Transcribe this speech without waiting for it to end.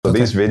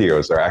these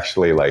videos are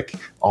actually like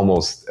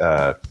almost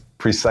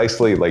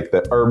precisely like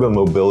the urban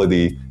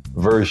mobility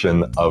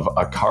version of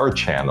a car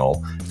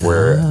channel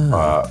where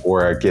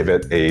I give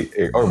it a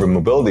urban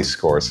mobility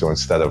score. So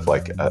instead of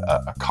like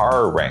a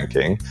car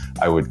ranking,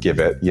 I would give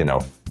it,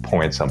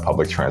 points on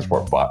public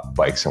transport,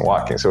 bikes, and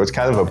walking. So it's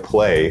kind of a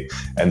play,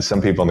 and some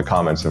people in the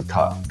comments have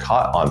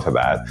caught onto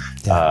that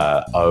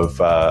of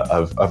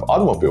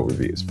automobile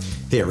reviews.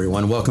 Hey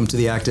everyone, welcome to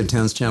the Active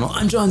Towns channel.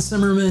 I'm John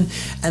Simmerman,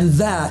 and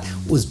that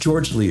was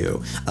George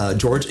Liu.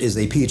 George is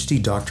a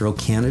PhD doctoral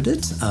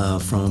candidate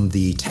from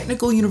the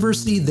Technical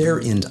University there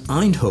in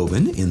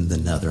Eindhoven in the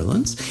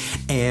Netherlands,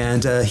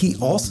 and he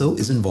also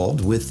is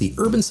involved with the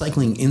Urban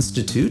Cycling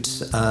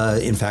Institute.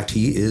 In fact,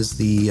 he is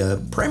the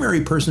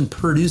primary person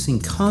producing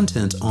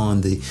content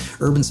on the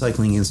Urban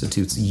Cycling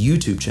Institute's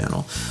YouTube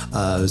channel.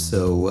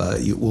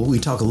 We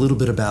talk a little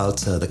bit about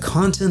the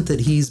content that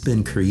he's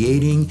been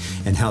creating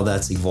and how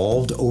that's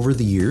evolved over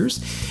the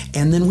years.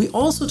 And then we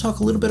also talk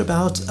a little bit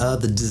about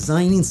the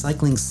Designing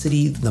Cycling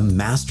City, the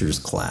Masters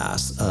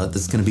class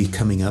that's going to be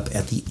coming up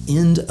at the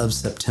end of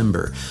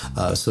September.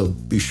 So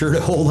be sure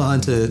to hold on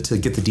to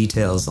get the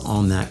details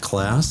on that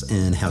class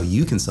and how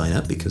you can sign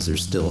up, because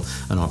there's still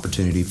an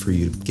opportunity for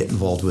you to get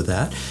involved with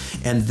that.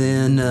 And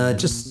then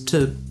just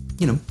to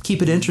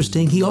keep it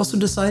interesting, he also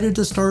decided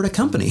to start a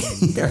company,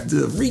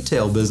 the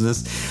retail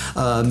business,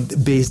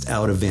 based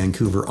out of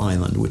Vancouver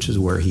Island, which is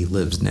where he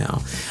lives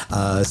now.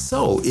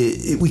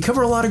 We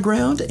cover a lot of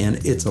ground,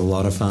 and it's a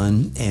lot of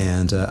fun,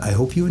 and I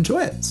hope you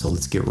enjoy it. So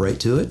let's get right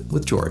to it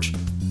with George.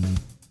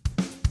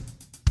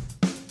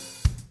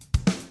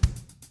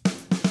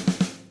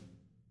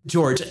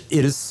 George,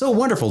 it is so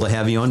wonderful to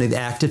have you on the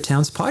Active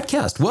Towns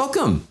podcast.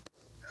 Welcome.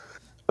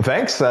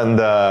 Thanks, and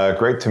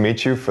great to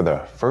meet you for the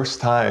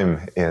first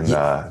time in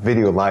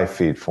video live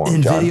feed form.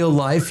 In John. video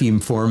live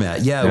feed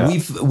format, yeah.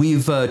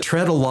 We've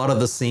tread a lot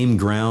of the same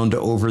ground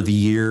over the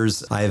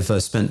years. I've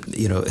spent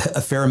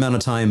a fair amount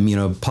of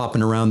time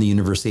popping around the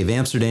University of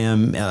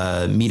Amsterdam,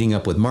 meeting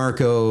up with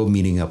Marco,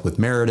 meeting up with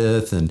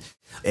Meredith,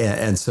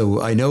 and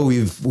so I know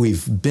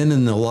we've been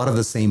in a lot of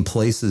the same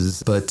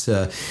places, but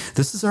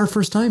this is our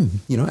first time,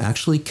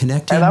 actually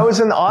connecting. And I was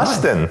in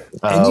Austin.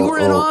 And you were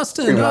in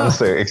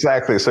Austin.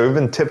 Exactly. So we've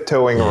been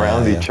tiptoeing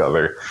around each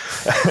other.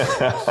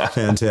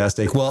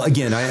 Fantastic. Well,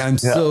 again, I'm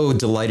so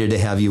delighted to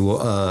have you,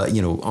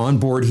 on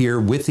board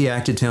here with the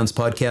Active Towns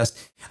podcast.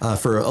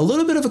 For a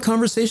little bit of a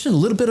conversation, a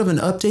little bit of an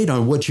update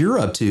on what you're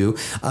up to.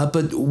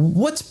 But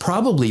what's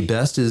probably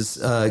best is,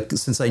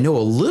 since I know a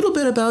little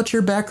bit about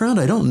your background,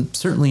 I don't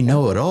certainly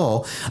know it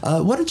all.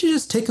 Why don't you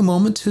just take a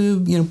moment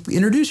to,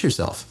 introduce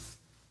yourself?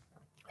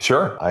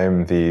 Sure. I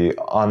am the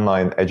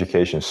online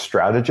education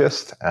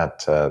strategist at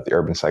the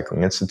Urban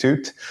Cycling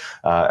Institute.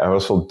 I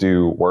also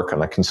do work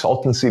on a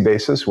consultancy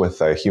basis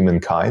with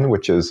Humankind,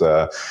 which is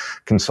a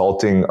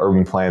consulting,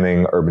 urban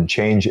planning, urban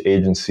change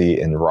agency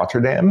in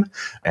Rotterdam.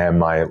 And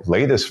my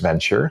latest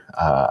venture,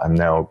 I'm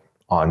now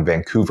on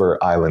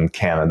Vancouver Island,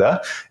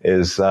 Canada,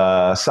 is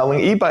selling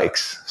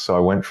e-bikes. So I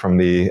went from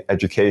the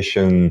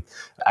education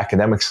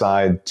academic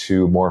side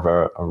to more of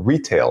a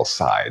retail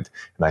side.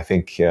 And I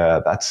think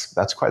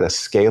that's quite a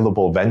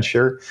scalable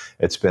venture.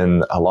 It's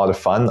been a lot of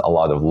fun, a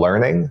lot of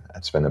learning.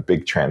 It's been a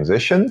big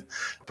transition,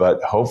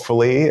 but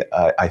hopefully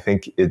I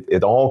think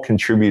it all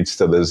contributes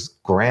to this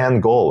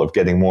grand goal of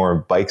getting more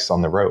bikes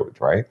on the road,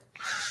 right?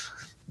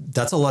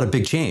 That's a lot of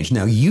big change.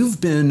 Now, you've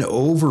been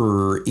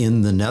over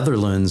in the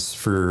Netherlands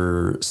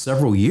for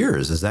several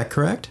years. Is that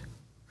correct?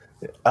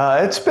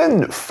 It's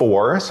been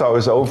 4. So I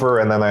was over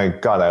and then I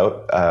got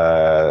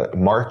out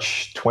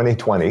March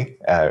 2020,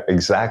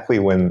 exactly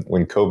when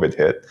COVID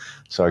hit.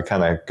 So I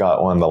kind of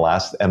got one of the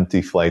last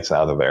empty flights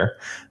out of there.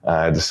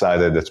 I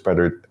decided it's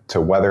better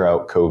to weather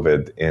out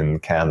COVID in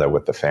Canada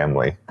with the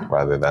family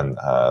rather than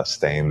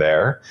staying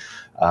there.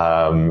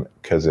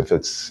 Because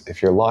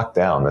if you're locked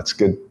down, it's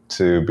good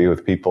to be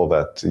with people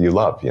that you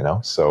love,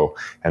 So,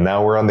 and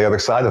now we're on the other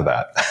side of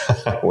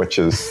that, which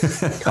is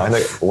kind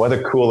of what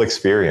a cool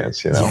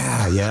experience,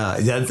 Yeah,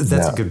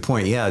 that's a good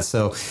point. Yeah,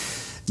 so.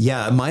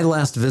 Yeah, my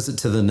last visit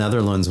to the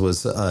Netherlands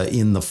was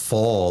in the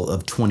fall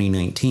of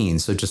 2019,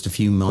 so just a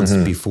few months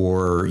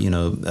before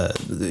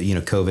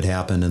COVID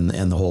happened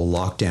and the whole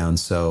lockdown.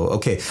 So,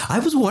 okay, I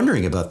was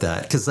wondering about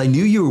that because I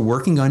knew you were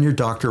working on your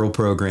doctoral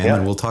program,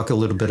 and we'll talk a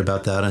little bit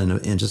about that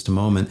in just a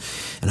moment.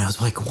 And I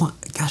was like,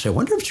 gosh, I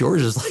wonder if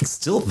George is like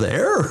still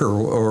there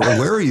or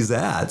where he's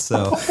at.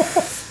 So.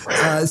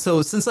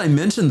 So since I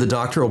mentioned the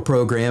doctoral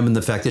program and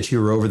the fact that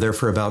you were over there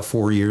for about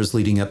 4 years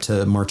leading up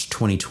to March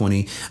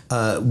 2020,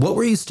 what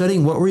were you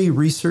studying? What were you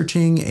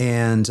researching?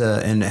 And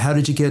how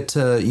did you get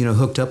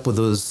hooked up with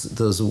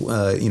those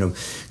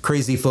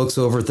crazy folks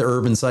over at the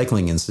Urban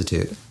Cycling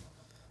Institute?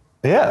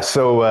 Yeah,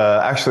 so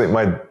actually,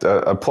 my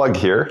a plug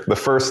here, the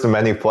first of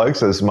many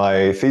plugs, is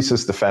my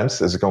thesis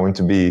defense is going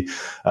to be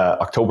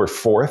October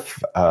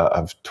 4th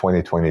of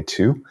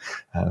 2022.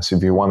 So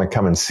if you want to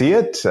come and see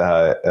it,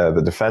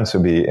 the defense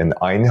will be in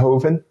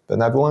Eindhoven, the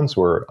Netherlands,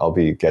 where I'll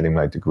be getting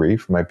my degree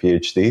for my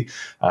PhD.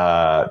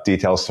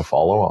 Details to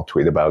follow. I'll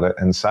tweet about it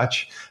and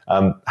such.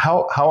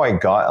 How I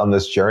got on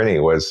this journey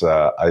was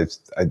I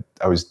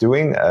was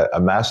doing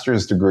a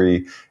master's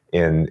degree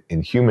in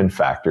human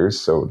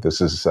factors. So this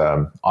is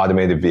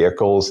automated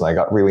vehicles. And I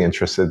got really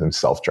interested in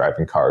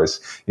self-driving cars.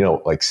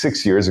 Like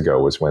 6 years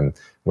ago was when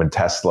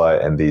Tesla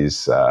and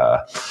these,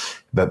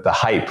 the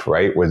hype,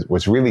 right,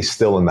 was really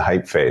still in the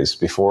hype phase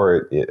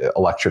before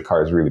electric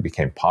cars really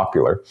became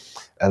popular.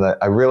 And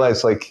I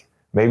realized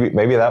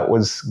maybe that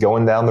was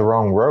going down the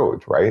wrong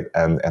road, right?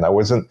 And I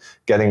wasn't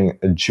getting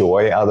a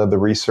joy out of the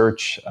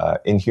research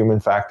in human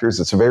factors.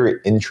 It's a very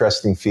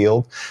interesting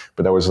field,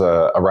 but I was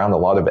around a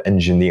lot of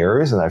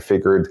engineers, and I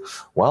figured,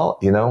 well,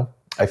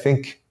 I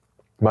think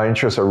my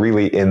interests are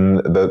really in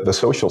the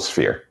social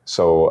sphere.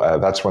 So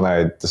that's when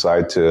I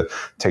decided to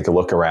take a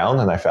look around,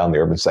 and I found the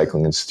Urban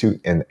Cycling Institute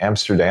in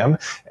Amsterdam,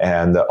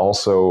 and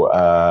also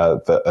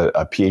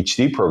a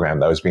PhD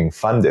program that was being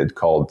funded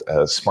called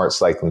Smart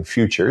Cycling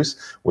Futures,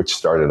 which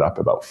started up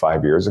about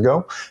 5 years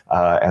ago.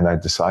 And I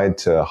decided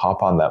to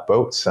hop on that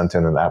boat, sent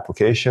in an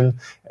application,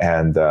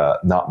 and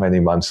not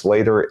many months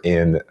later,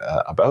 in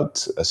about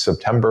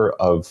September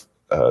of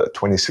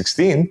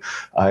 2016,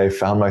 I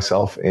found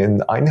myself in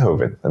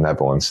Eindhoven, the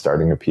Netherlands,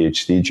 starting a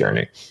PhD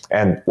journey.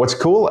 And what's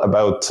cool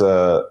about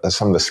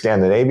some of the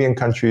Scandinavian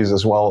countries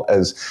as well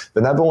as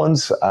the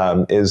Netherlands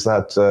is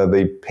that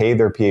they pay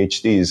their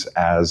PhDs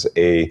as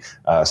a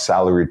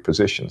salaried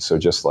position. So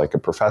just like a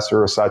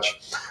professor or such,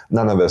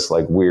 none of this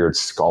weird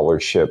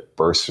scholarship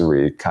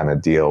bursary kind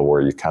of deal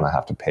where you kind of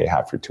have to pay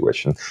half your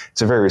tuition.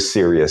 It's a very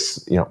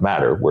serious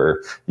matter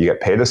where you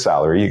get paid a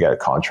salary, you get a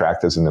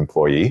contract as an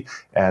employee,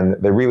 and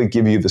they really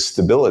give you the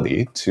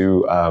stability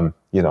to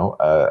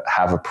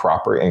have a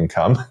proper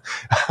income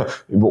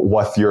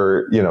with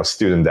your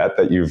student debt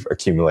that you've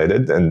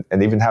accumulated, and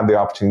even have the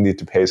opportunity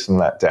to pay some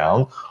of that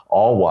down,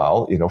 all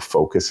while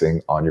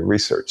focusing on your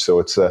research. So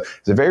it's a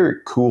very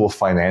cool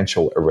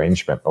financial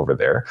arrangement over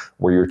there,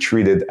 where you're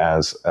treated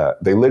as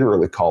they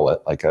literally call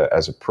it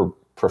as a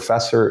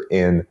professor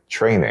in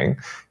training.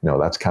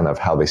 That's kind of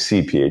how they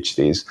see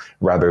PhDs,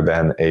 rather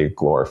than a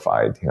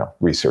glorified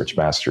research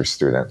master's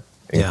student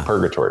in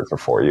purgatory for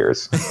 4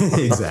 years.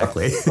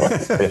 Exactly.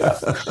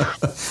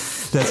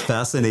 That's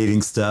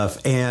fascinating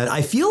stuff. And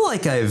I feel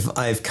like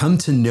I've come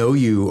to know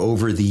you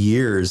over the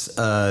years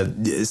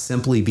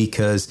simply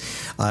because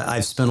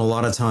I've spent a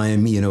lot of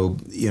time,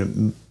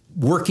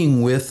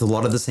 working with a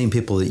lot of the same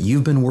people that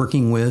you've been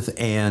working with,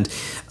 and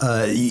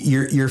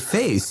your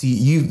face,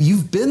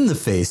 you've been the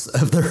face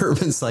of the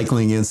Urban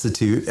Cycling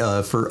Institute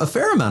for a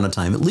fair amount of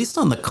time, at least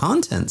on the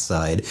content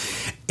side,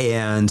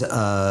 and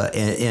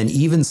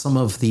even some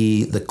of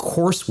the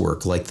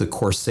coursework, like the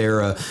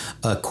Coursera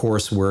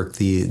coursework,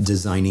 the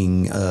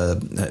designing.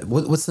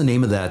 What's the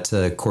name of that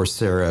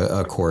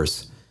Coursera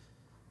course?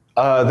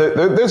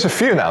 There's a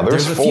few now.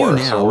 There's a 4. few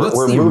now. So What's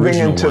we're the moving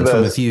original into one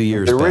from a few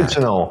years the back?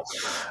 original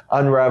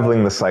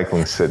Unraveling the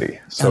Cycling City.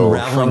 So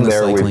Unraveling from the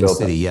there Cycling we built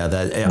City. Yeah,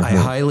 I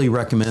highly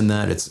recommend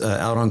that. It's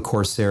out on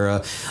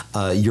Coursera.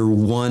 You're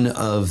one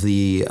of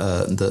the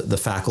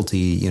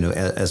faculty,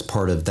 as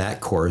part of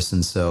that course,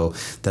 and so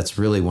that's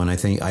really when I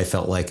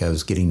felt like I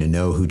was getting to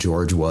know who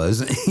George was,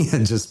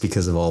 just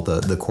because of all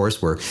the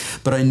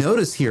coursework. But I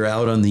noticed here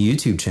out on the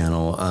YouTube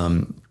channel,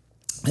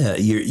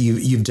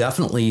 you've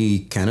definitely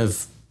kind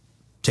of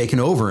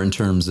taken over in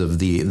terms of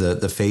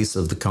the face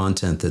of the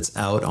content that's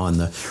out on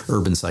the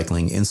Urban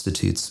Cycling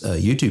Institute's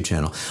YouTube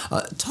channel.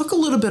 Talk a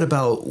little bit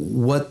about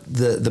what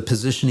the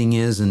positioning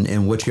is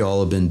and what you all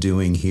have been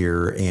doing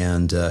here,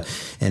 and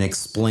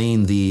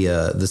explain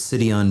the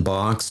City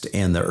Unboxed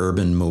and the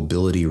Urban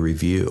Mobility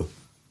Review.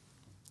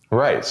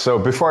 Right. So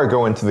before I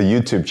go into the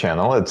YouTube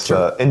channel, it's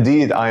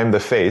indeed I am the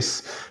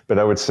face, but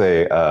I would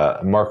say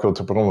Marco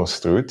de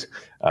Brommelstruut,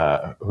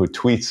 who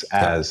tweets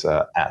as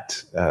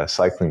at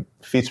Cycling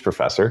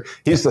Fietsprofessor.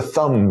 He's the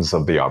thumbs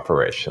of the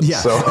operation. Yeah.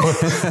 So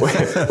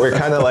we're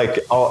kind of like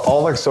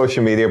all our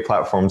social media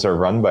platforms are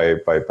run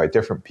by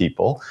different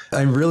people.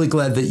 I'm really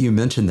glad that you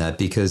mentioned that,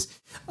 because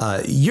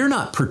you're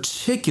not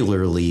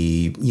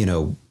particularly,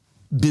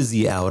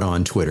 busy out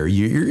on Twitter.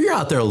 You're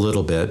out there a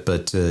little bit,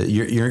 but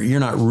you're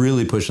not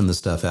really pushing the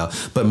stuff out.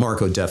 But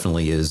Marco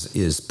definitely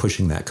is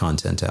pushing that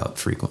content out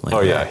frequently. Oh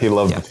yeah, he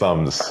loves the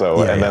thumbs.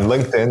 So then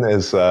LinkedIn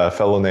is a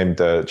fellow named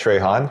Trey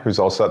Hahn, who's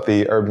also at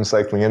the Urban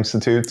Cycling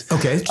Institute.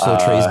 Okay, so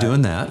Trey's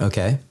doing that.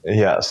 Okay.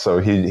 Yeah, so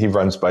he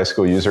runs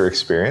Bicycle User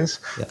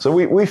Experience. Yeah. So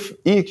we've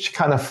each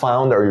kind of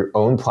found our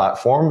own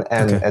platform,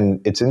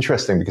 and it's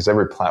interesting because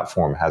every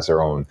platform has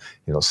their own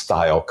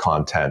style,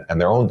 content,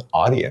 and their own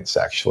audience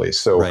actually.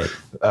 So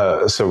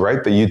So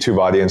right, the YouTube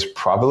audience,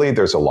 probably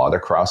there's a lot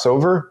of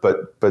crossover,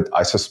 but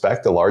I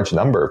suspect a large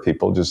number of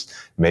people just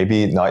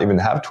maybe not even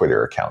have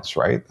Twitter accounts,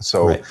 right?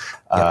 So Right.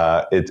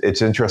 Yeah.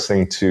 it's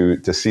interesting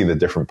to see the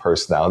different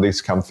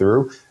personalities come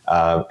through,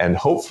 and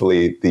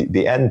hopefully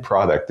the end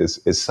product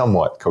is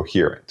somewhat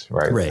coherent,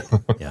 right? Right.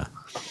 Yeah.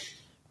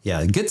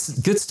 Yeah, good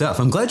stuff.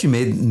 I'm glad you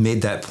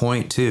made that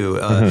point too.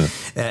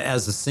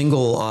 As a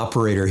single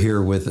operator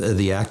here with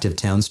the Active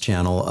Towns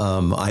channel,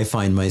 I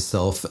find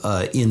myself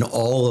in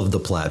all of the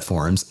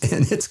platforms,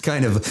 and it's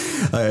kind of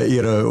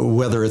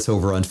whether it's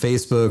over on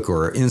Facebook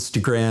or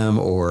Instagram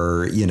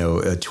or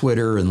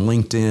Twitter and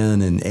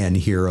LinkedIn and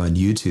here on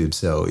YouTube.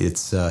 So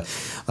it's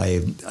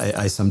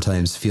I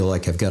sometimes feel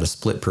like I've got a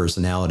split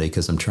personality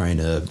because I'm trying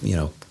to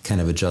kind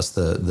of adjust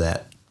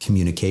that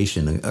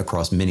communication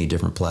across many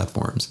different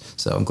platforms.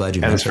 So I'm glad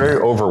you mentioned that. And it's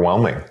very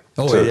overwhelming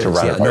to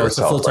run it by yourself. It's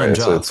a full-time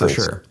job for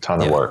sure. It's a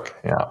ton of work.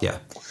 Yeah.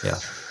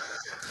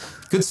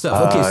 Good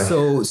stuff. Okay,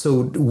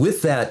 so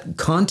with that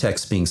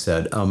context being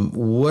said,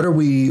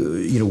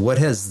 what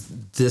has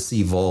this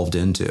evolved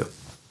into?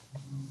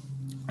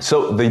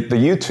 So the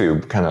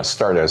YouTube kind of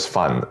started as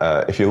fun.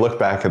 If you look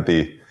back at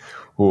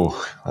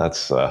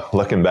that's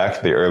looking back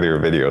at the earlier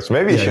videos.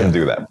 Maybe you shouldn't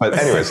do that. But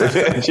anyways,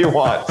 if you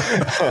want,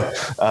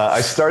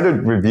 I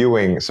started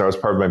reviewing. So as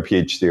part of my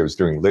PhD, I was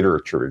doing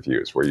literature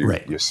reviews where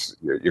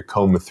you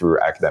comb through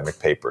academic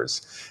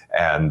papers.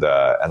 And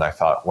I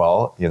thought,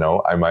 well,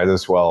 I might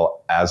as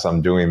well, as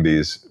I'm doing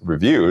these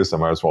reviews, I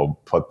might as well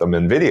put them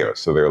in videos.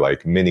 So they're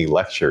like mini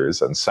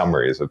lectures and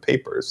summaries of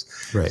papers.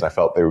 Right. So I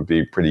felt they would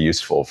be pretty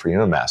useful for,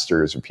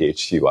 master's or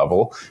PhD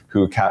level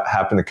who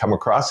happen to come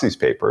across these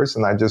papers.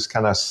 And I just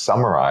kind of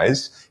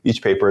summarize.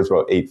 Each paper is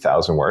about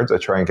 8,000 words. I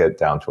try and get it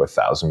down to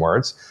 1,000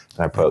 words.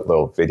 And I put a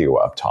little video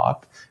up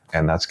top.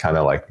 And that's kind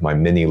of like my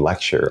mini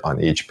lecture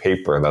on each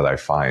paper that I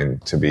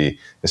find to be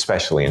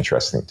especially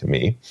interesting to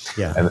me.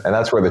 Yeah. And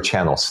that's where the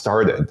channel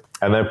started.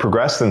 And then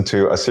progressed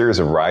into a series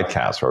of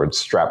ridecasts where I would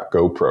strap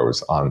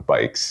GoPros on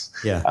bikes.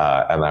 Yeah.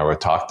 And I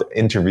would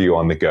interview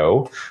on the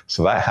go.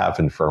 So that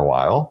happened for a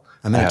while.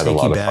 I'm going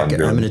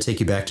to take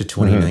you back to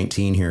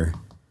 2019 here.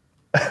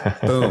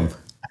 Boom.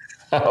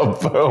 Oh,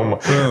 boom.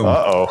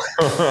 Uh-oh.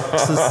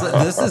 So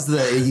this is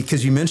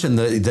because you mentioned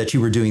that you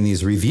were doing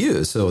these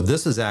reviews. So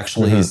this is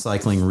actually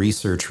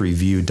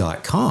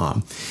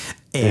cyclingresearchreview.com.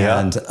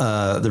 And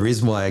the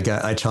reason why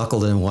I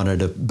chuckled and wanted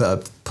to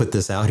put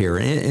this out here,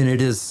 and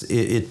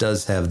it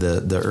does have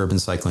the Urban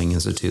Cycling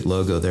Institute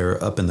logo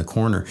there up in the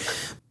corner.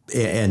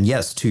 And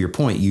yes, to your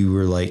point, you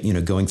were like,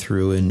 going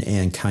through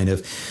and kind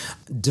of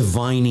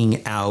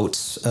divining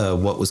out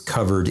what was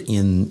covered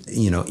in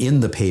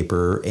the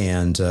paper.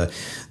 And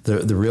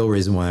the real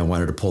reason why I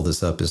wanted to pull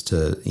this up is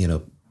to,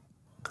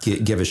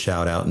 give a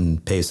shout out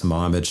and pay some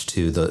homage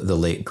to the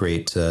late,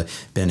 great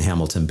Ben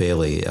Hamilton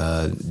Bailey.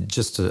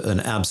 Just an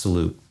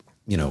absolute,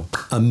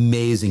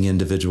 amazing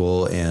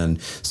individual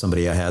and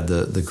somebody I had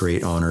the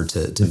great honor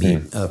to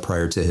meet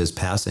prior to his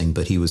passing.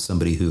 But he was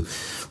somebody who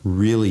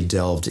really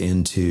delved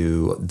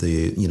into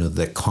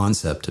the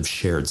concept of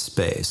shared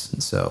space.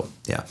 And so,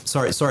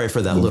 sorry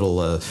for that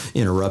little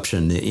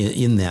interruption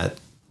in that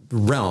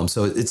realm.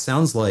 So it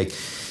sounds like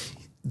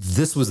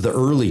this was the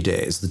early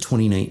days, the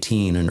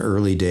 2019 and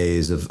early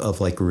days of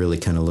like really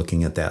kind of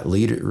looking at that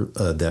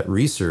that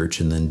research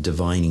and then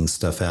divining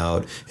stuff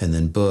out and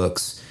then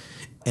books.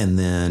 And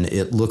then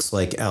it looks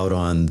like out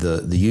on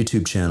the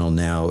YouTube channel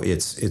now,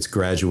 it's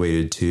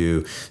graduated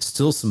to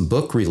still some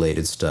book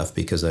related stuff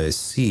because I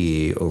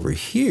see over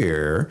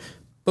here,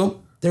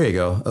 boom, there you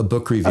go, a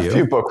book review. A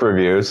few book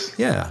reviews.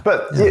 Yeah.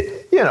 But,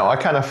 I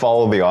kind of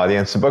follow the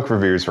audience. The book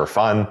reviews were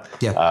fun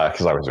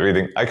because I was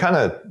reading. I kind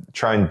of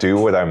try and do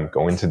what I'm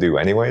going to do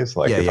anyways.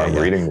 Like if I'm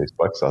reading these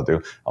books,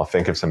 I'll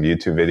think of some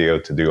YouTube video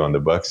to do on the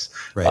books.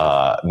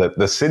 Right.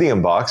 The City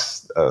in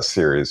Box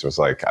series was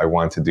like, I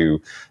wanted to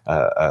do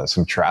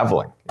some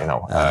traveling,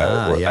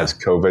 as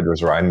COVID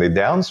was riding it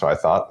down. So I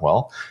thought,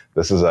 well,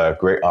 this is a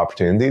great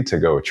opportunity to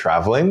go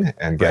traveling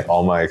and get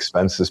all my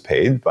expenses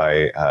paid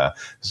by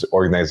this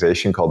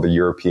organization called the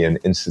European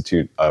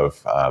Institute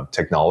of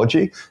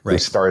Technology. They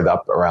started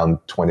up around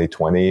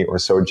 2020 or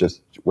so,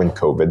 just when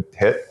COVID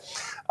hit.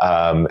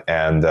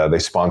 And they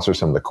sponsor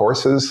some of the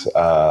courses,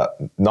 a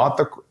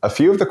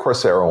few of the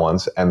Coursera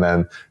ones, and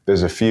then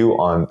there's a few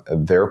on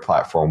their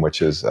platform,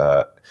 which is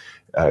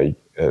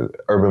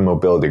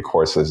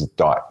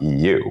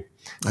urbanmobilitycourses.eu.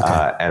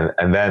 Okay.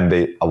 And then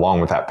they,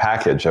 along with that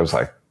package, I was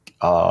like,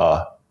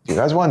 do you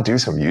guys want to do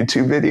some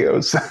YouTube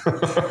videos?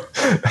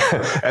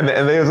 and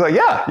they was like,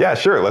 yeah,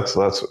 sure. Let's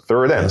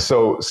throw it in.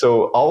 So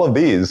all of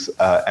these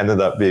ended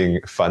up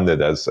being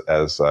funded as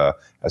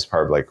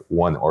part of like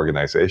one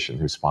organization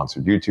who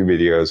sponsored YouTube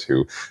videos,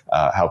 who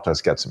helped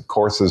us get some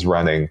courses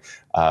running.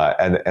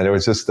 And it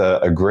was just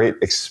a great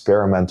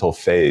experimental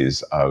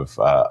phase of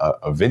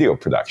video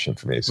production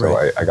for me. So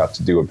I got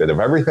to do a bit of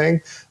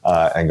everything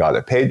and got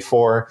it paid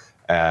for.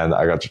 and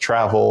I got to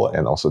travel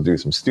and also do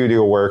some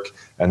studio work.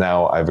 And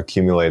now I've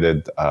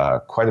accumulated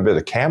quite a bit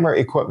of camera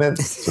equipment.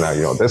 So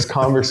now, this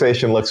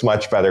conversation looks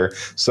much better.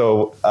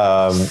 So,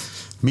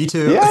 me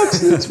too. Yeah,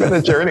 it's been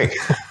a journey.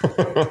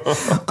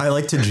 I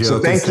like to joke. So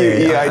thank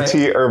you,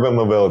 EIT Urban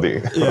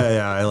Mobility.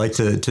 Yeah. I like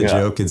to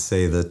joke and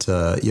say that,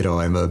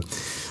 I'm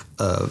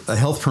a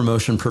health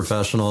promotion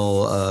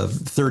professional,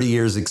 30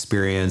 years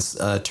experience,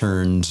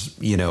 turned,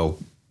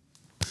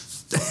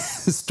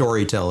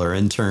 storyteller,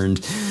 and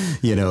turned,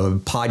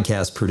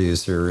 podcast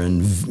producer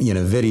and,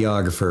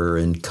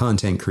 videographer and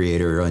content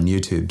creator on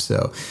YouTube.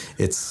 So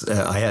it's,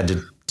 I had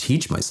to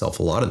teach myself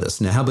a lot of this.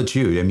 Now, how about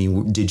you? I mean,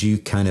 were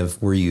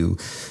you,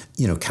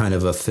 kind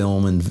of a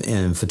film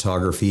and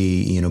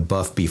photography,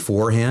 buff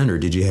beforehand, or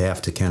did you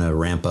have to kind of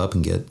ramp up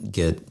and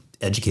get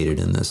educated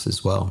in this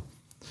as well?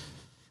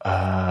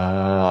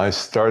 I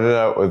started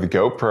out with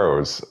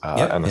GoPros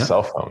and a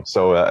cell phone.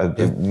 So I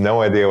had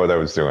no idea what I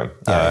was doing.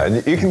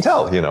 And you can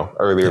tell,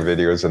 earlier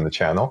videos in the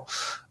channel.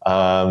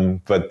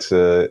 But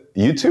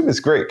YouTube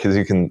is great because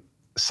you can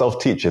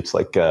self-teach. It's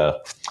like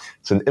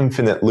it's an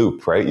infinite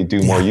loop, right? You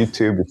do more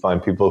YouTube, you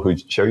find people who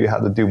show you how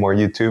to do more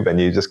YouTube,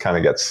 and you just kind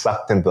of get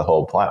sucked into the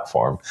whole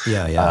platform.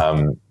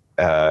 And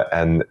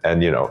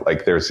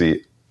like there's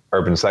the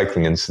Urban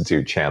Cycling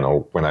Institute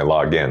channel. When I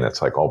log in, it's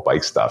like all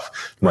bike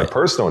stuff. My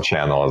personal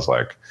channel is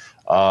like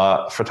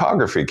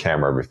photography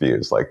camera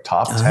reviews, like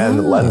top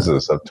 10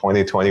 lenses of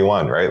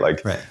 2021, right?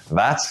 Like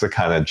that's the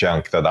kind of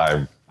junk that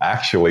I'm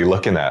actually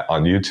looking at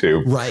on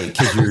YouTube. Right,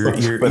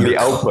 because you're but the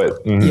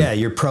output. Yeah,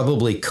 you're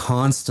probably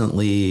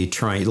constantly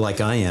trying,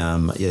 like I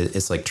am,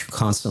 it's like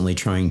constantly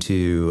trying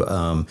to,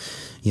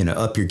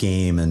 up your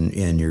game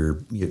and your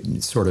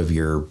sort of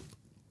your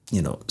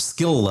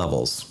skill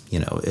levels,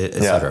 et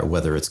cetera,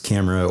 whether it's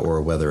camera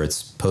or whether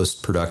it's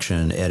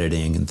post-production,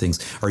 editing and things.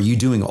 Are you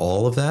doing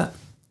all of that?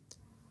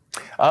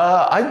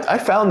 I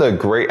found a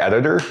great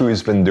editor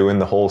who's been doing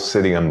the whole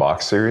City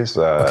Unboxed series.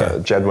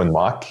 Jedwin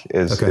Mock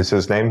is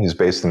his name. He's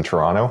based in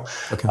Toronto.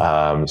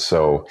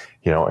 So,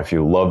 if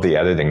you love the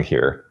editing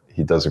here,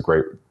 he does a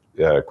great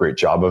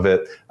job of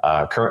it.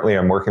 Currently,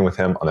 I'm working with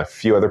him on a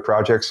few other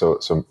projects.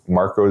 So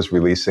Marco's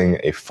releasing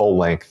a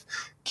full-length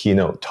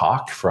keynote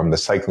talk from the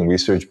Cycling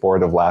Research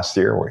Board of last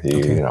year, where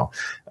he,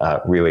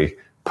 really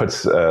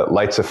puts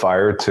lights a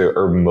fire to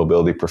urban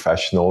mobility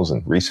professionals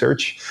and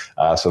research.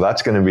 So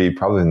that's going to be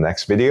probably the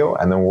next video.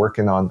 And then we're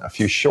working on a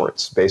few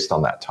shorts based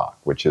on that talk,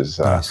 which is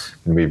going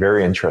to be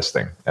very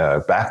interesting.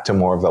 Back to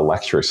more of the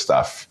lecture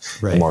stuff,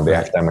 more of the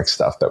academic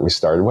stuff that we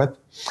started with.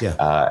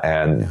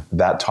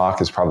 That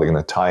talk is probably going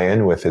to tie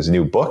in with his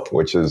new book,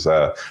 which is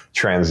a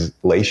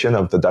translation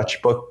of the Dutch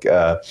book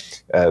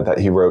that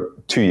he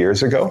wrote 2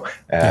 years ago.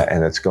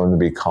 And it's going to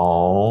be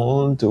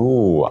called,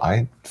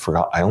 I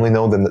forgot. I only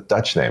know the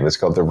Dutch name. It's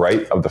called The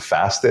Right of the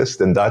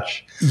Fastest in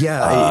Dutch.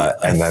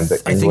 And then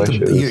the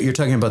English is... You're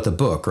talking about the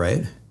book,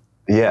 right?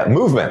 Yeah,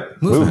 movement.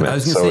 I was going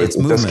to say it's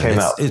movement. Just came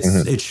out.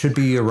 It should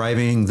be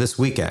arriving this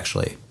week,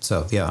 actually.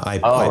 So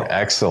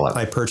excellent.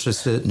 I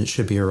purchased it, and it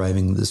should be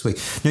arriving this week.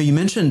 Now, you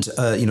mentioned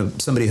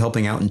somebody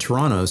helping out in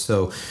Toronto.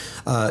 So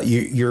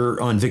you're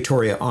on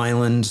Vancouver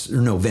Island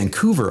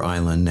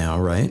now,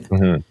 right?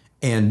 But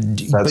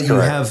you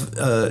have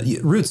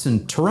roots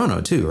in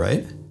Toronto too,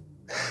 right?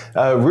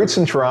 Roots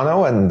in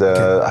Toronto, and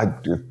I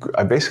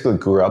basically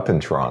grew up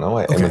in Toronto.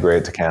 I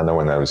immigrated to Canada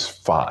when I was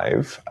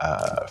 5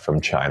 from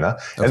China,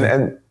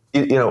 and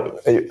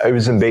I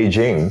was in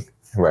Beijing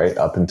right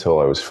up until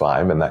I was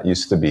 5, and that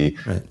used to be,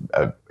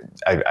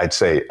 I'd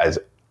say, as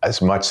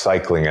much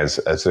cycling as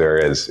there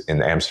is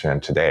in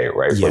Amsterdam today.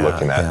 Right, we're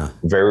looking at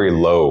very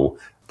low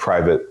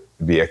private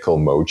vehicle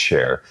mode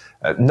share,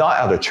 not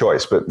out of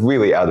choice, but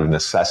really out of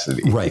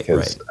necessity,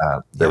 because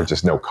there were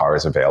just no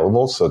cars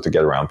available. So to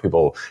get around,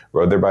 people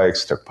rode their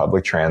bikes, took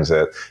public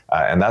transit,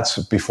 and that's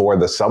before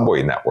the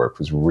subway network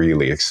was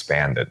really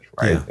expanded,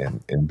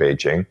 in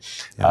Beijing.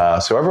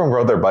 So everyone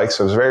rode their bikes.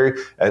 So it was very,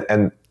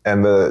 and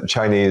the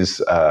Chinese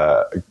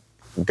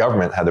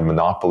government had a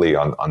monopoly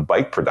on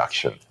bike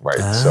production,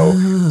 so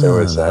there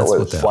was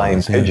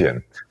Flying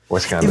Pigeon.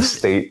 Was kind of a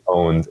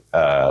state-owned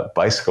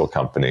bicycle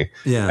company,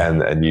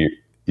 and you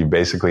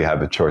basically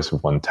had the choice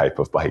of one type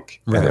of bike,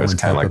 and it was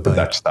kind of like the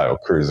Dutch-style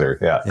cruiser.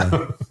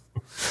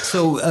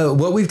 So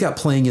what we've got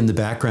playing in the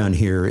background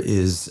here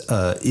is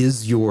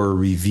your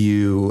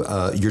review,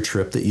 your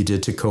trip that you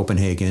did to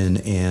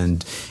Copenhagen,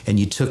 and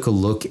you took a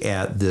look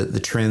at the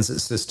transit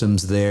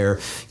systems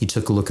there. You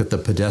took a look at the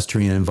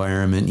pedestrian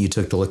environment. You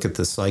took a look at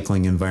the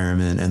cycling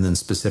environment, and then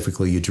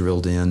specifically you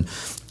drilled in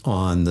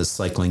on the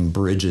cycling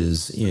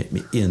bridges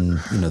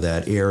in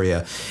that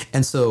area.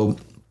 And so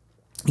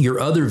your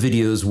other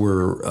videos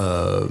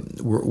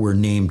were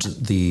named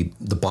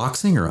the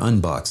boxing or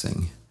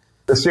unboxing.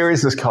 The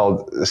series is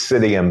called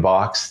City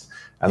Unboxed,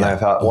 and I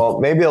thought,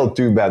 well, maybe I'll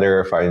do better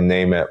if I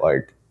name it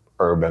like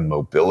urban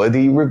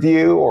mobility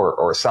review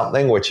or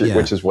something, which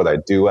is what I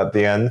do at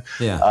the end.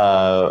 Yeah.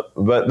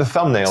 But the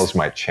thumbnails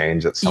might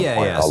change at some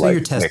point. Yeah. So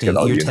you're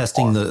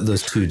testing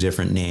those two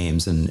different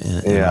names and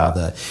all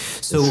that.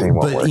 So,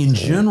 but in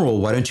general,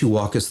 why don't you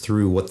walk us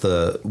through what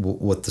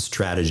the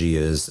strategy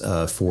is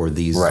for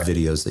these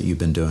videos that you've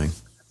been doing?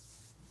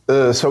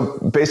 So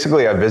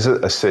basically, I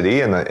visit a city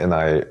and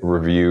I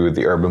review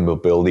the urban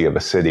mobility of a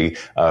city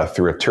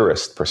through a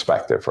tourist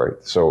perspective, right?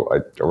 So I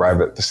arrive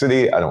at the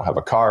city. I don't have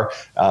a car.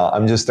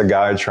 I'm just a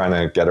guy trying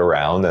to get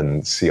around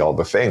and see all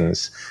the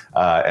things.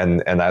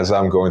 And as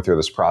I'm going through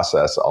this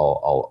process,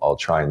 I'll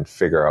try and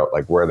figure out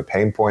like where the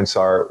pain points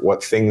are,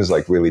 what things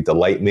like really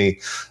delight me.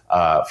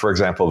 For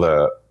example,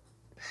 the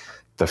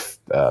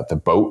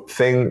boat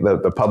thing,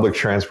 the public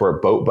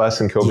transport boat bus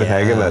in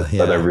Copenhagen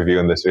that I review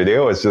in this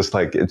video, is just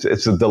like,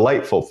 it's a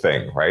delightful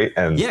thing, right?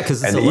 And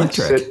because it's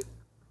electric.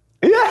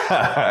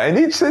 And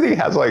each city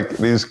has like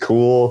these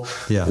cool,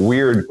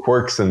 weird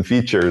quirks and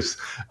features.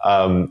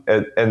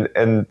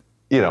 And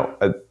you know,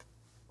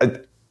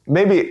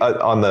 maybe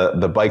on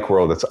the bike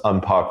world, it's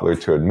unpopular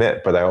to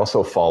admit, but I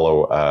also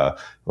follow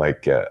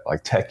like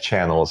tech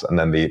channels, and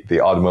then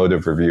the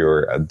automotive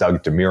reviewer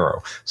Doug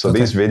DeMuro. So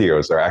these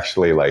videos are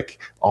actually like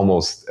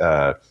almost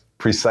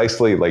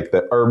precisely like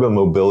the urban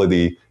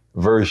mobility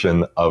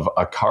version of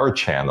a car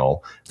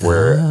channel,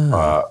 where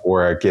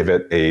I give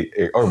it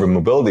a urban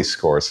mobility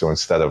score. So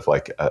instead of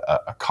like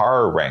a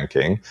car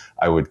ranking,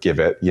 I would give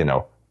it, you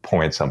know,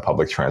 points on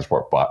public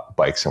transport,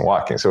 bikes, and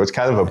walking. So it's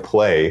kind of a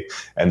play,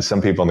 and some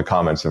people in the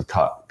comments have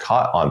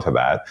caught onto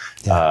that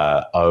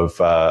of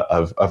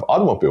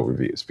automobile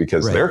reviews,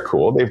 because they're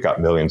cool. They've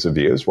got millions of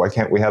views. Why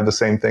can't we have the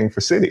same thing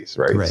for cities,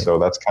 right? So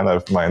that's kind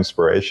of my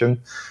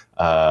inspiration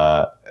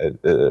for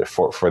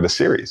the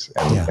series,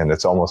 and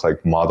it's almost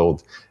like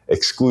modeled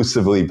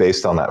exclusively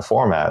based on that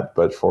format,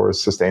 but for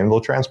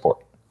sustainable transport.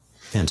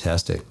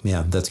 Fantastic.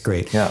 Yeah, that's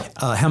great. Yeah.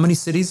 How many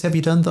cities have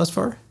you done thus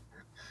far?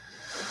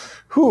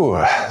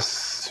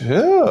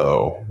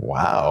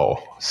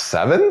 Wow.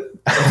 7?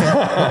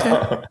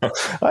 Okay.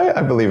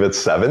 I believe it's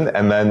 7.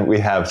 And then we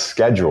have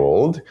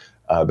scheduled,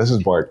 this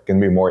is going to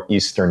be more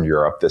Eastern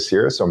Europe this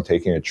year. So I'm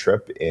taking a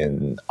trip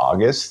in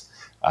August,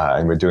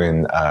 and we're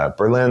doing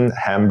Berlin,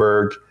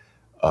 Hamburg,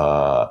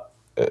 we're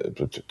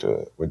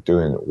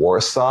doing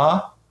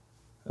Warsaw,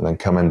 and then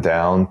coming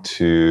down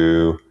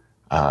to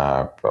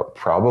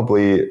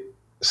probably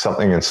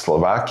something in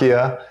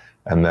Slovakia,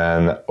 and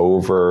then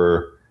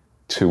over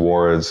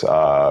towards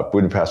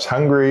Budapest,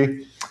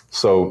 Hungary.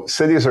 So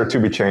cities are to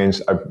be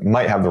changed. I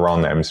might have the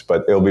wrong names,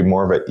 but it'll be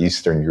more of an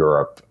Eastern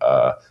Europe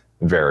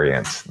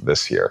variant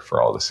this year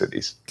for all the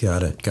cities.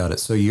 Got it.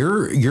 So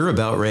you're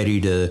about ready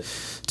to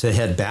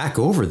head back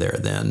over there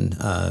then,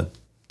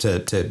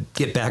 to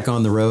get back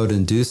on the road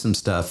and do some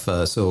stuff.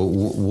 So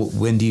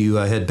when do you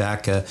head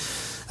back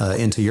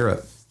into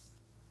Europe?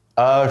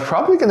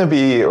 Probably going to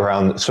be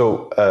around.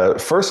 So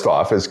first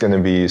off, it's going to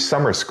be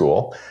summer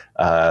school.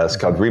 It's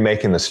called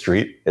Remaking the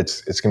Street.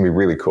 It's going to be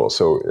really cool.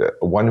 So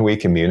 1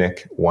 week in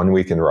Munich, 1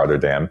 week in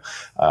Rotterdam.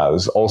 It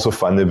was also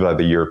funded by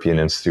the European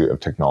Institute of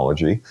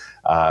Technology.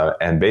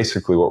 And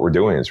basically what we're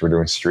doing is we're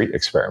doing street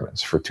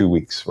experiments for 2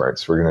 weeks, right?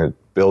 So we're going to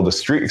build a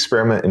street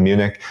experiment in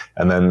Munich.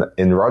 And then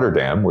in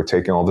Rotterdam, we're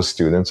taking all the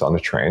students on a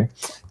train.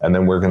 And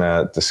then we're going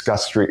to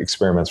discuss street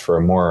experiments for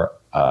a more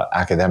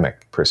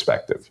academic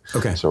perspective.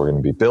 Okay. So we're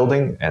going to be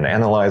building and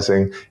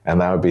analyzing,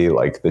 and that would be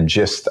like the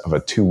gist of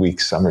a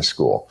 2-week summer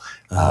school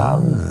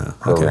program.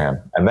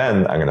 Okay. And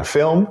then I'm going to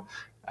film.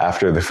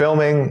 After the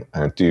filming,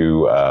 I'm going to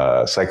do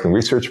Cycling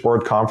Research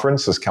Board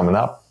conference is coming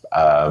up.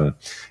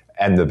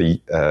 End of the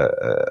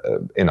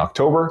in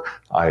October,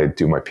 I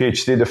do my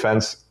PhD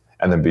defense.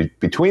 And then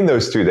between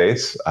those 2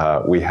 dates,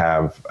 we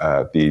have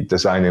the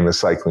Designing the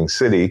Cycling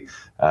City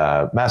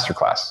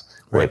masterclass,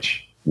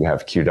 which you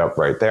have queued up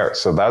right there.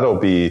 So that'll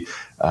be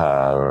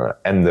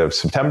end of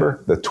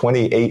September, the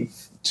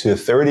 28th to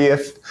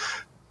 30th.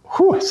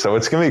 Whew, so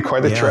it's going to be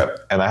quite a trip.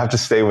 And I have to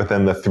stay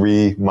within the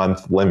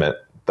 3-month limit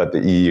that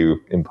the EU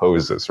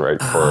imposes,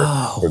 right,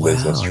 for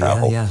business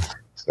travel. Yeah.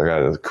 So I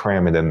got to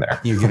cram it in there.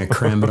 You're going to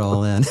cram it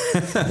all in.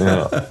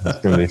 Yeah, it's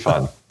going to be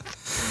fun.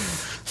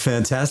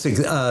 Fantastic.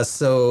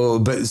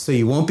 So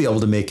you won't be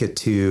able to make it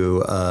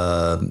to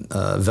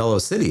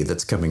Velocity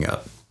that's coming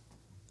up.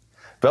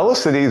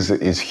 Velocity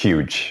is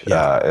huge.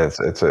 Yeah.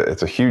 It's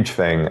a huge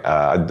thing.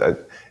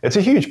 It's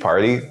a huge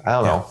party. I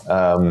don't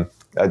know.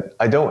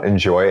 I don't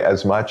enjoy it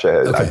as much.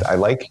 I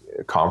like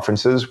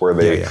conferences where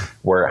they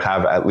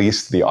have at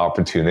least the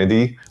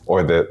opportunity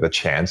or the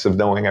chance of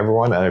knowing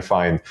everyone. And I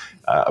find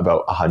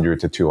about 100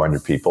 to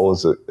 200 people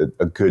is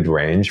a good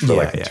range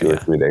for a 2 or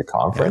 3 day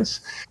conference.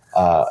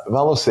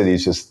 Velocity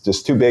is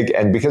just too big.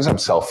 And because I'm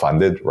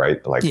self-funded, right?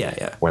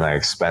 When I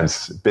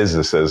expense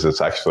businesses,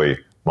 it's actually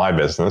my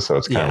business, so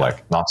it's kind of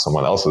like not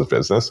someone else's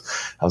business.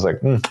 I was like,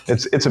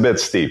 it's a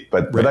bit steep,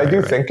 but I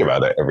do think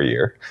about it every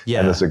year. Yeah.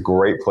 And it's a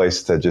great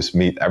place to just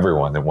meet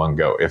everyone in one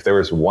go. If there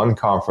was one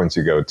conference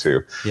you go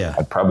to,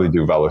 I'd probably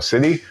do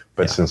Velocity,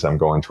 but since I'm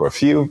going to a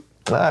few,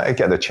 I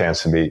get a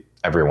chance to meet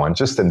everyone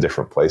just in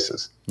different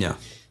places. Yeah.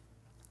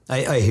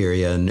 I hear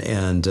you.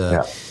 And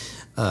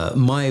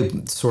my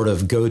sort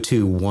of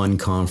go-to one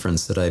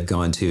conference that I've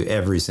gone to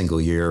every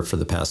single year for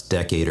the past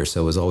decade or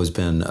so has always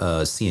been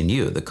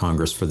CNU, the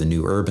Congress for the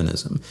New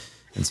Urbanism.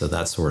 And so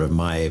that's sort of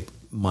my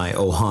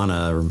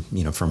ohana,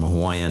 you know, from a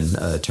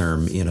Hawaiian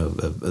term, you know,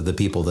 the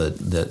people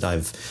that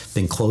I've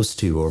been close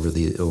to over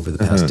the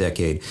past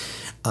decade.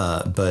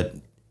 But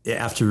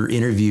after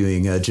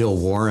interviewing Jill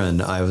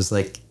Warren, I was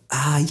like,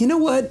 you know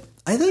what?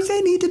 I think I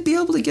need to be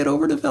able to get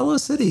over to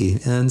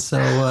VeloCity. And so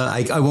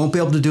I won't be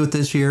able to do it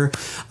this year,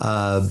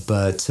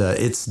 but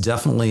it's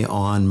definitely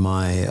on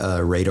my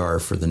radar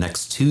for the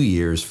next 2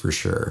 years for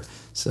sure.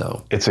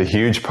 So it's a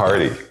huge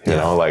party, you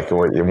know, like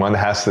one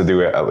has to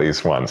do it at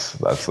least once.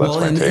 That's well,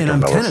 my take and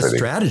on I'm kind of VeloCity.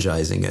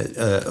 strategizing it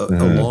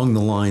along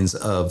the lines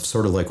of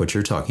sort of like what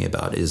you're talking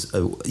about is,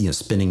 you know,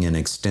 spending an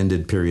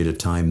extended period of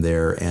time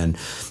there and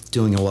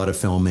doing a lot of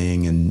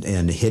filming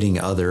and hitting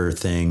other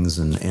things.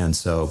 And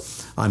so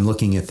I'm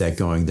looking at that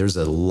going, there's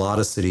a lot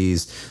of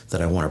cities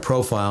that I want to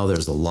profile.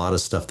 There's a lot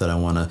of stuff that a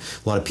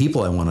lot of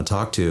people I want to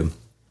talk to,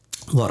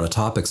 a lot of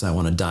topics I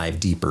want to dive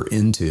deeper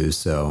into.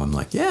 So I'm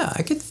like, yeah,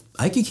 I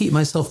could keep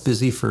myself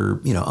busy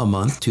for, you know, a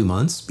month, 2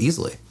 months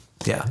easily.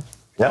 Yeah.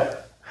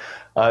 Yep.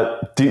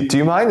 Do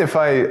you mind if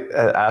I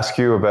ask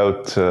you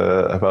about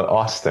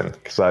Austin?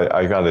 Because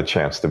I got a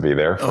chance to be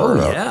there for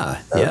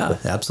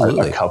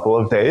absolutely a couple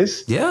of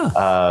days. Yeah.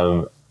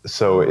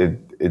 So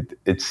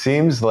it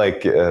seems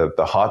like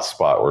the hot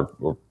spot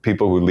where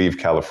people who leave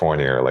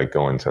California are like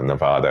going to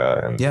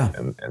Nevada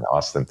and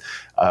Austin.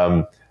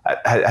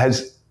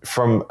 Has,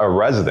 from a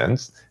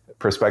resident's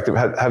perspective,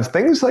 have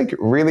things like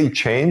really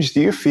changed?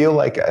 Do you feel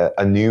like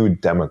a new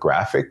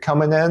demographic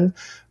coming in?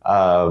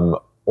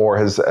 Or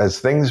has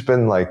things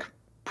been like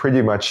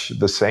pretty much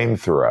the same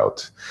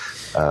throughout?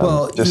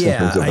 Just in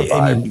terms of the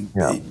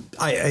vibe.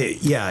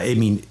 I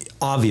mean,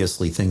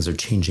 obviously things are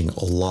changing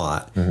a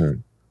lot.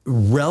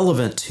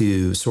 Relevant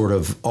to sort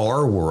of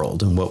our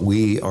world and what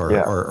we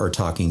are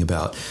talking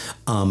about.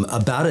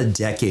 About a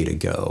decade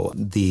ago,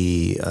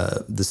 the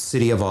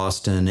city of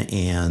Austin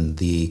and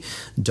the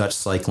Dutch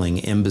Cycling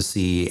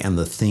Embassy and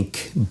the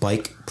Think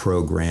Bike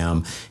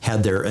program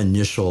had their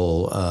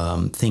initial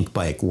Think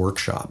Bike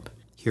workshop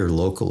here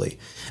locally.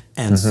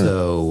 And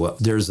so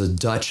there's a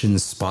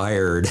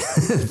Dutch-inspired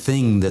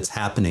thing that's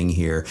happening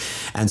here.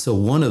 And so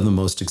one of the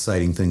most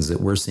exciting things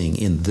that we're seeing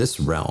in this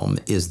realm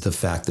is the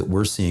fact that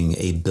we're seeing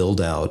a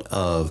build-out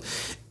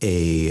of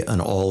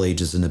an all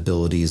ages and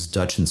abilities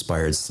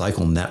Dutch-inspired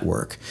cycle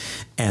network.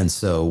 And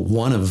so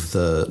one of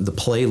the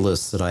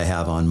playlists that I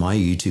have on my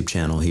YouTube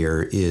channel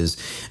here is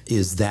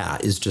just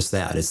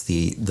that. It's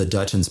the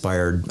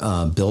Dutch-inspired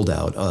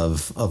build-out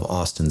of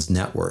Austin's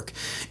network.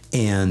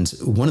 And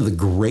one of the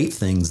great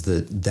things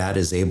that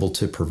is able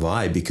to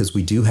provide, because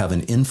we do have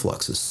an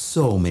influx of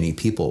so many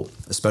people,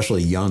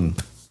 especially young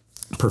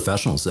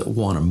professionals that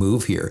want to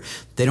move here.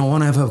 They don't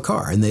want to have a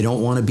car and they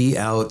don't want to be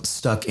out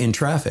stuck in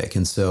traffic.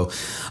 And so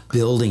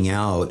building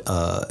out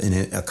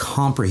a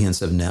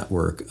comprehensive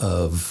network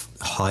of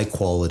high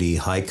quality,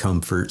 high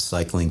comfort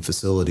cycling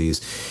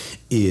facilities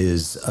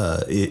is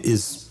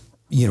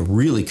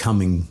really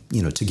coming,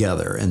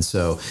 together. And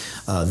so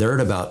they're at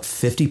about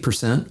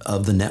 50%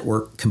 of the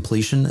network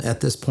completion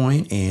at this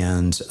point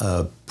and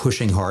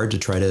pushing hard to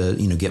try to,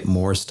 get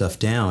more stuff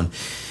down.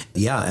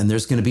 Yeah. And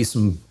there's going to be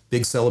some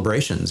big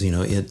celebrations,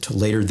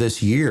 later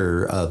this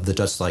year, the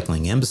Dutch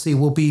Cycling Embassy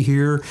will be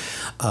here.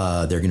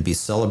 They're going to be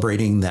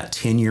celebrating that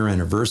 10-year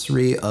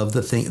anniversary of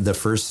the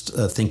first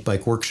Think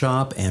Bike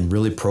workshop and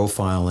really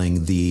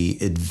profiling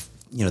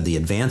the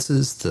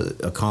advances, the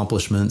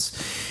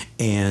accomplishments,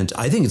 and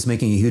I think it's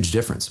making a huge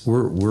difference.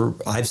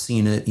 I've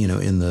seen it,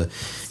 in the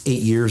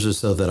 8 years or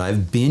so that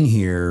I've been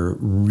here,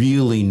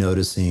 really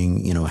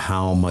noticing,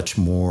 how much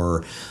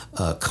more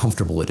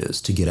comfortable it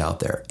is to get out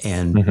there,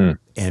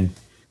 and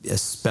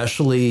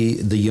especially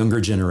the younger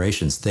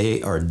generations,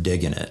 they are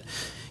digging it.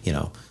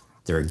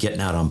 They're getting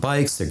out on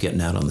bikes, they're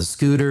getting out on the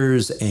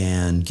scooters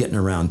and getting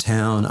around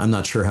town. I'm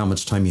not sure how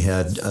much time you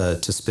had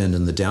to spend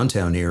in the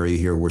downtown area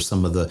here where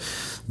some of the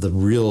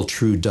real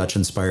true Dutch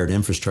inspired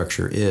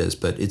infrastructure is,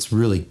 but it's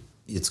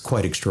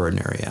quite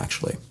extraordinary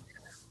actually.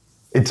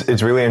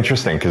 It's really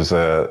interesting because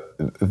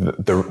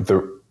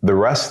the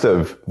rest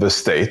of the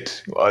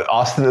state,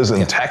 Austin is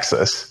in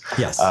Texas.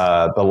 Yes.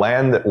 The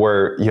land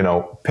where,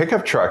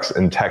 pickup trucks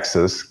in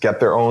Texas get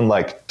their own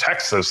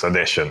Texas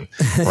edition,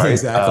 right?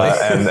 Exactly.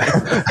 And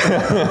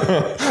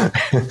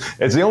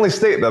it's the only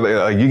state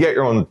that you get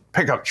your own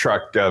pickup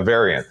truck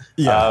variant.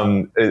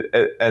 Yeah.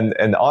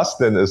 And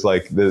Austin is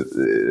like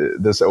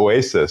this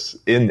oasis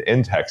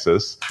in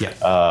Texas,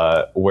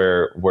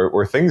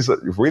 where things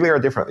really are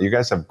different. You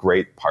guys have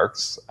great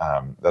parks.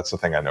 That's the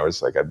thing I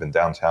noticed. I've been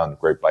downtown,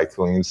 great bike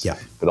lanes.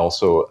 But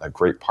also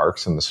great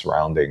parks in the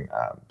surrounding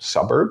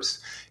suburbs.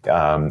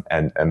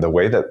 And the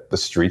way that the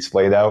streets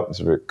laid out is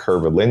very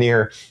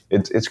curvilinear.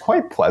 It's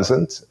quite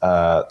pleasant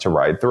to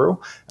ride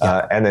through.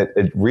 And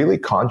it really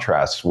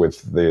contrasts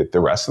with the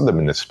rest of the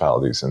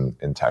municipalities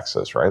in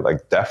Texas, right?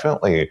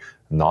 Definitely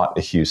not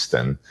a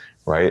Houston,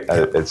 right?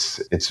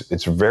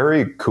 It's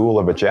very cool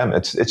of a gem.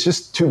 It's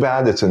just too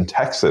bad it's in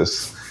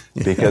Texas,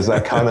 because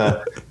that kind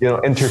of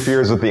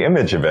interferes with the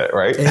image of it,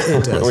 right?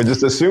 It does. We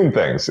just assume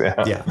things.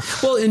 Yeah.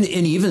 Well, and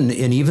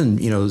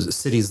even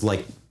cities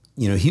like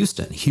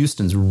Houston.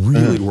 Houston's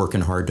really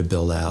working hard to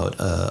build out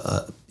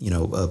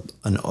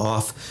an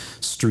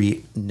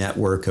off-street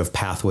network of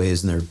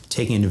pathways, and they're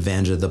taking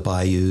advantage of the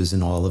bayous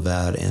and all of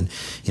that. And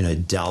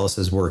Dallas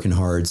is working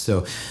hard.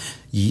 So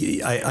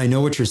I know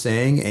what you're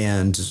saying,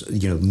 and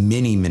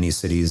many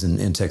cities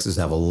in Texas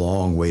have a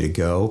long way to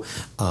go,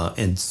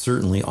 and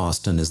certainly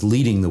Austin is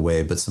leading the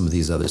way. But some of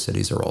these other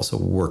cities are also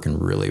working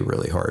really,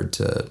 really hard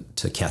to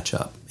catch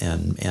up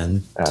and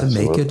to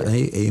make it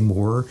a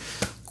more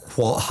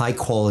high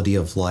quality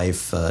of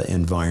life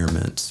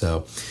environment.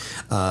 So,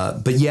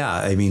 but yeah,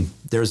 I mean,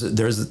 there's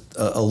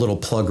a little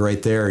plug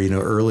right there.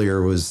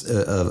 Earlier was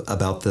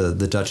about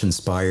the Dutch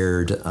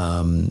inspired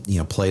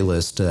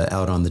playlist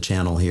out on the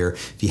channel here.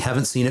 If you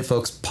haven't seen it,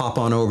 folks, pop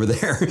on over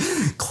there,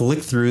 click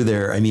through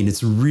there. I mean,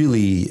 it's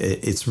really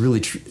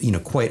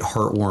quite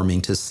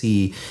heartwarming to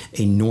see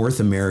a North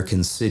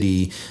American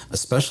city,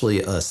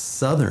 especially a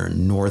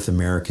southern North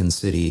American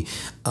city,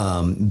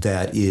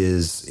 that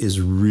is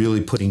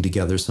really putting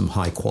together some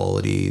high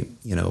quality,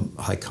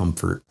 high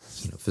comfort,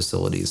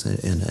 facilities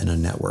in a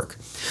network.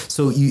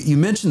 So you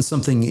mentioned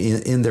something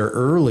in there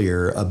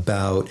earlier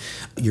about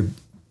your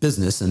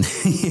business and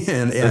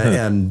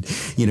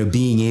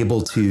being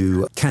able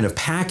to kind of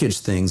package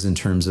things in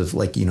terms of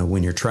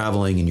when you're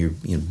traveling and you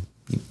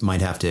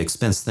might have to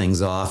expense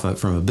things off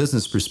from a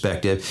business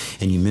perspective.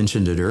 And you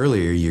mentioned it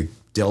earlier, you're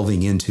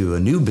delving into a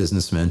new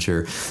business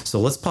venture. So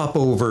let's pop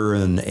over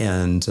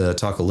and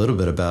talk a little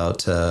bit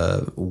about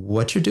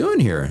what you're doing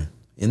here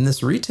in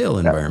this retail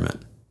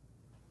environment.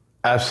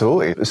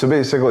 Absolutely. So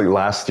basically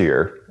last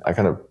year, I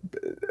kind of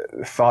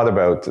thought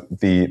about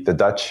the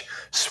Dutch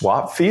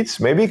swap feats.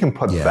 Maybe you can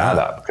put that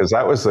up, because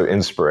that was the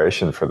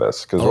inspiration for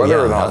this. Because or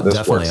not this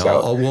definitely works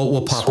out.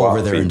 We'll pop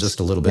over there in just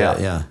a little bit.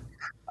 Yeah.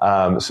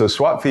 So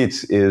Swap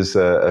Feets is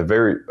a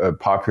very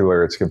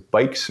popular, it's a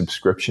bike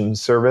subscription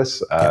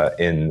service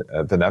in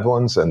the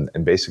Netherlands, and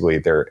basically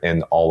they're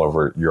in all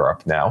over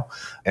Europe now.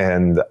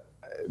 And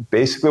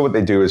basically what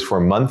they do is, for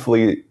a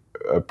monthly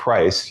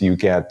price, you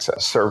get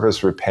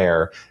service,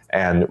 repair,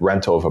 and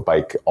rental of a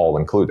bike all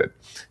included.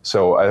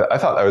 So I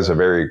thought that was a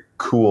very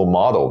cool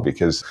model,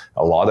 because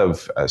a lot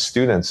of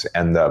students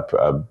end up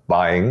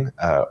subscribing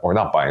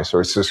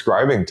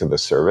to the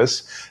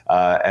service.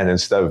 And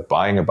instead of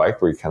buying a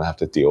bike where you kind of have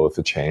to deal with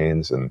the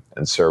chains and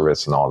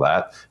service and all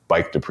that,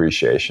 bike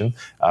depreciation,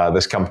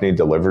 this company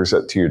delivers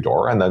it to your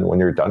door. And then when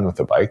you're done with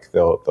the bike,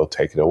 they'll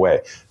take it away.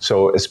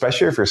 So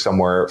especially if you're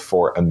somewhere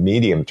for a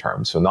medium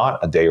term, so not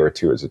a day or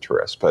two as a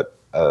tourist, but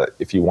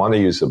if you want to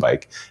use the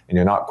bike and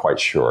you're not quite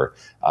sure,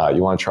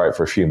 you want to try it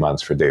for a few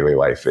months for daily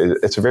life,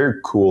 it's a very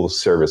cool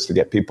service to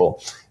get people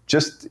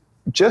just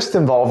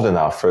involved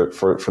enough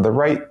for the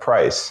right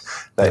price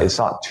that it's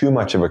not too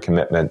much of a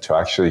commitment to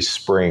actually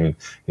spring,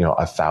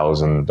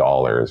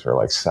 $1,000 or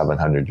like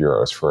 700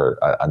 euros for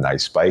a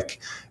nice bike.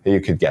 You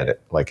could get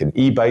it like an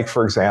e-bike,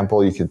 for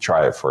example. You could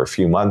try it for a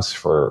few months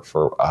for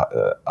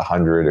 $100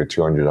 or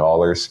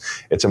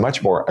 $200. It's a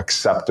much more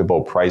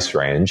acceptable price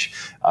range,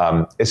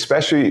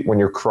 especially when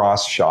you're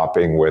cross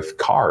shopping with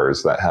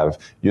cars that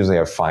usually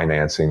have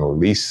financing or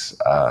lease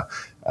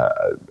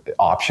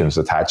options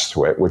attached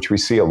to it, which we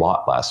see a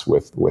lot less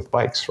with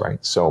bikes,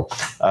 right? So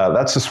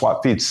that's the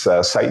Swap Feets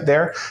site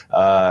there,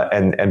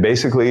 and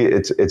basically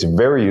it's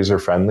very user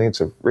friendly.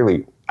 It's a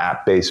really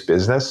app-based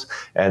business,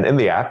 and in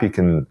the app you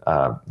can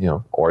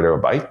order a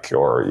bike,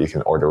 or you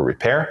can order a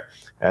repair,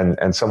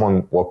 and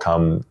someone will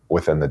come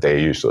within the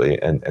day usually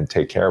and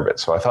take care of it.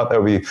 So I thought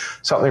that would be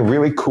something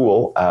really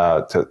cool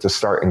to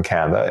start in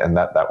Canada, and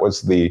that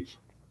was the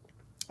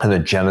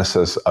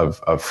genesis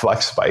of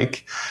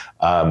FlexBike.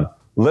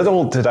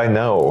 Little did I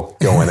know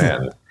going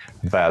in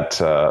that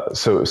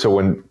so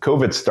when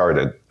COVID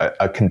started,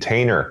 a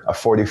container, a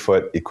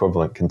 40-foot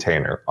equivalent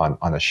container on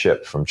a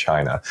ship from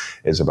China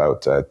is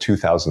about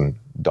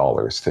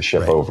 $2,000 to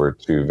ship over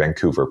to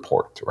Vancouver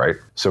port, right?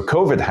 So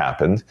COVID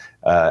happened,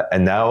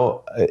 and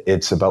now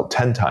it's about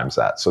 10 times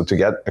that. So to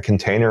get a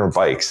container of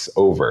bikes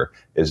over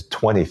is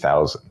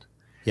 $20,000.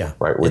 Yeah,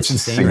 right, which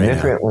is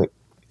significantly.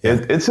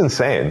 It's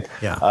insane.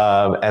 Yeah.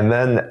 And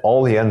then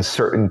all the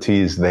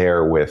uncertainties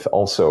there with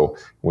also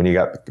when you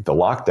got the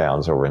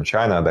lockdowns over in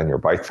China, then your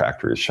bike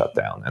factory is shut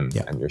down and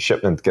your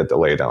shipments get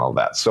delayed and all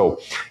that.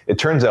 So it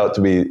turns out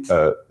to be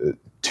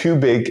too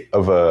big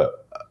of a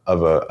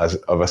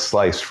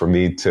slice for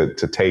me to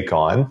take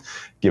on,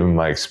 given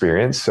my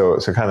experience. So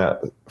kind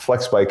of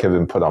FlexBike have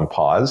been put on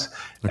pause.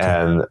 Okay.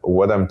 And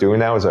what I'm doing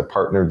now is I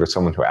partnered with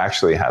someone who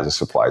actually has a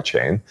supply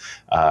chain,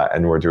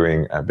 and we're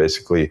doing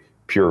basically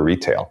pure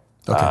retail.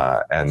 Okay.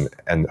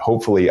 And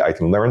hopefully I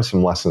can learn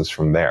some lessons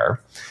from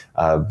there.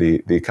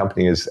 The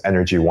company is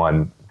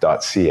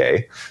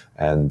energyone.ca,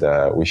 and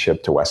we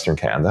ship to Western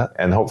Canada.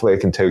 And hopefully I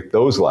can take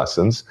those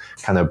lessons,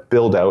 kind of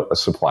build out a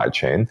supply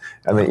chain,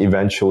 and then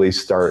eventually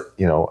start,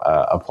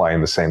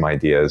 applying the same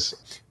ideas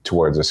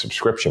towards a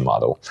subscription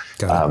model.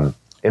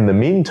 In the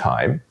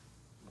meantime,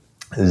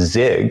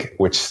 Zig,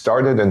 which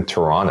started in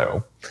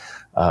Toronto,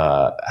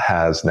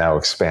 has now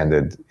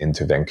expanded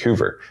into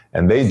Vancouver,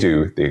 and they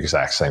do the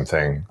exact same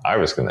thing I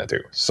was going to do.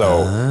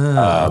 So,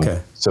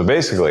 so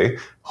basically,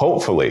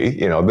 hopefully,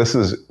 this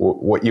is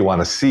what you want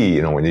to see,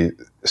 when you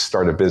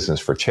start a business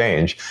for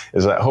change,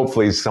 is that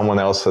hopefully someone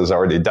else has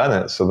already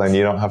done it, so then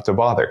you don't have to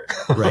bother.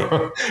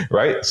 Right.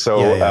 Right. So,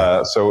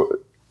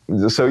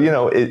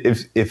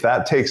 if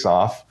that takes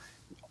off,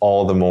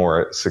 all the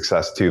more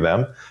success to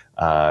them.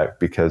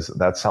 Because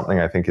that's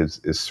something I think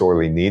is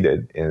sorely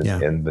needed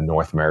in the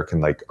North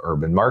American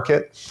urban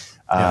market.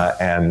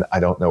 And I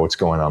don't know what's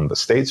going on in the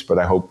States, but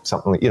I hope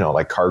something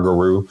like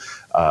Cargaroo,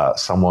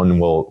 someone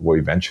will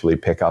eventually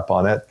pick up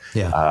on it.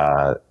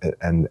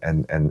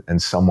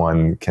 And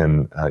someone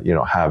can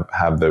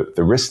have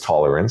the risk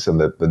tolerance and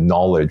the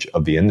knowledge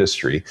of the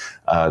industry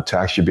to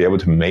actually be able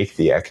to make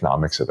the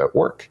economics of it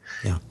work.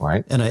 Yeah.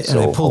 Right. And I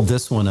pulled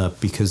this one up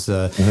because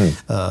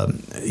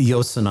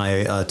Jos and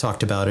I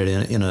talked about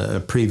it in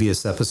a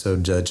previous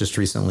episode just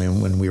recently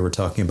when we were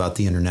talking about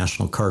the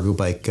International Cargo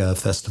Bike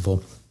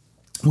Festival,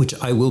 which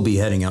I will be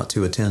heading out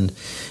to attend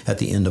at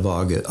the end of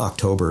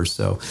October.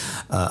 So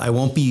I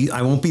won't be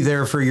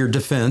there for your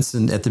defense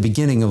and at the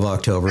beginning of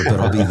October, but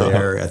I'll be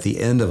there at the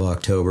end of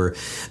October.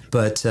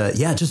 But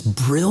just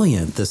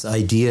brilliant, this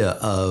idea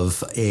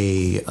of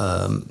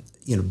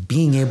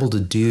being able to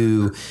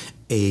do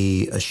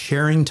a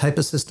sharing type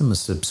of system, a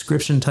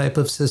subscription type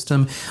of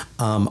system.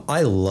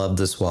 I love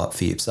the swap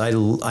fees. I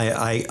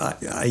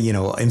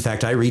in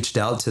fact, I reached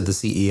out to the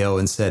CEO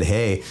and said,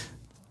 hey,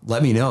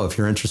 let me know if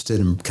you're interested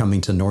in coming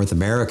to North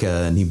America.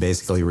 And he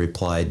basically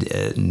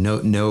replied,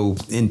 no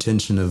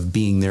intention of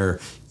being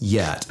there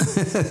yet.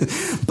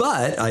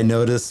 But I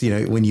noticed,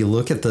 when you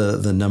look at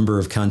the number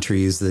of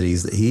countries that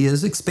he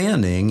is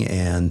expanding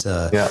and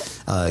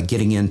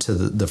getting into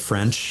the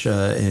French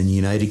and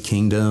United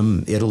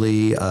Kingdom,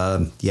 Italy.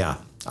 I'm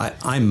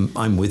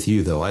with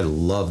you, though. I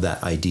love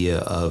that idea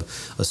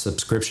of a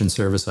subscription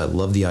service. I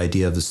love the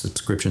idea of a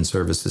subscription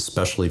service,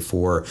 especially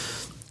for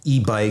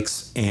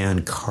e-bikes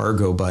and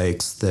cargo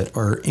bikes that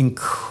are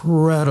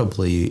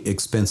incredibly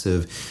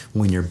expensive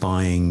when you're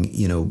buying,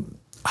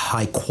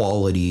 high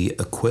quality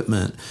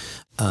equipment.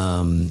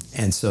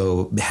 And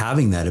so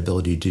having that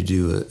ability to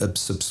do a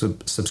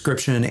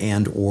subscription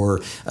and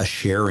or a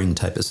sharing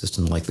type of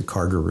system like the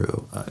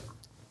Cargaroo,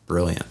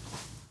 brilliant.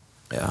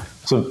 Yeah.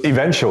 So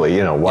eventually,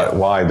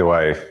 why do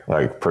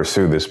I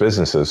pursue this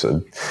business?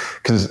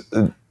 Because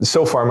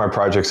so far my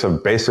projects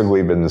have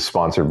basically been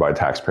sponsored by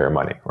taxpayer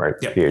money, right?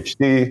 Yep.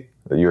 PhD,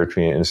 the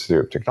European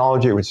Institute of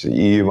Technology, which is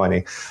EU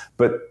money.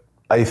 But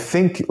I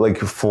think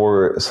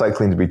for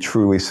cycling to be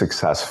truly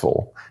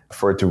successful,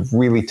 for it to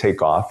really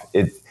take off,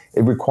 it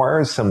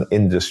requires some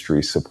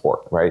industry support,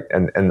 right?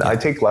 And I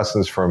take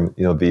lessons from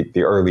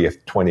the early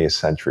 20th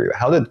century.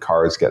 How did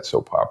cars get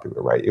so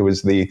popular, right? It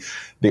was the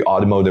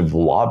automotive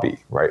lobby,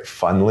 right,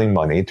 funneling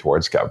money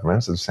towards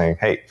governments and saying,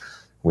 hey,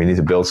 we need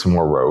to build some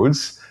more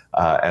roads,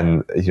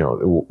 and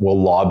we'll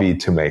lobby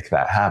to make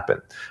that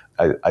happen.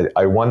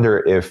 I wonder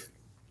if,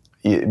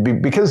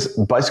 because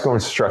bicycle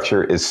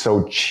infrastructure is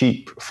so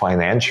cheap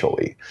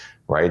financially,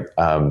 right?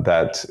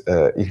 That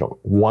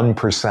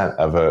 1%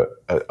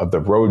 of the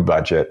road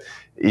budget,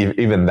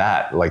 even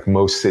that,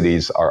 most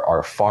cities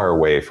are far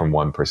away from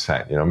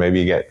 1%.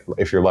 Maybe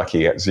if you're lucky,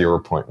 you get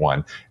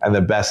 0.1, and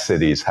the best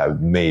cities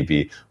have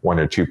maybe 1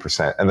 or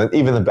 2%, and then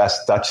even the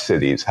best Dutch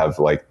cities have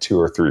 2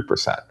 or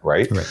 3%,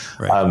 right?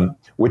 Right.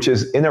 Which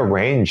is in a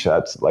range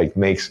that's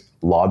makes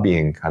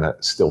lobbying kind of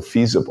still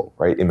feasible,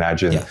 right?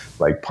 Imagine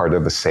part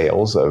of the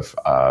sales of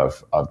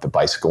the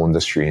bicycle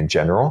industry in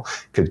general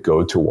could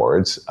go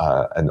towards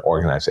an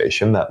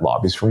organization that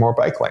lobbies for more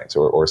bike lanes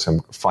or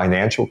some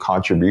financial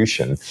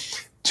contribution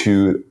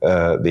to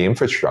the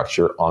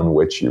infrastructure on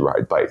which you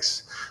ride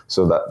bikes.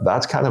 So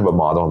that's kind of a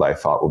model that I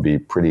thought would be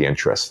pretty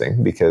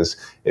interesting, because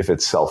if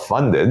it's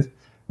self-funded,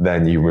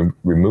 then you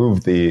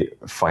remove the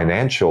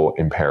financial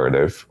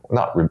imperative,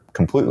 not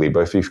completely,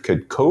 but if you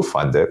could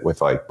co-fund it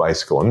with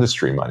bicycle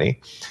industry money,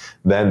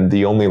 then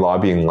the only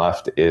lobbying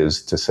left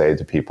is to say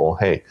to people,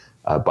 hey,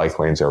 bike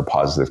lanes are a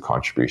positive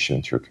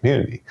contribution to your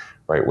community,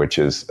 right? Which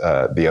is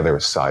the other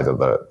side of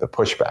the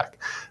pushback.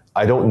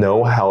 I don't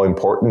know how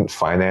important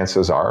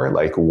finances are.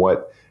 I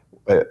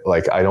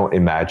don't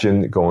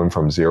imagine going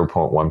from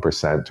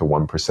 0.1% to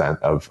 1%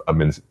 of a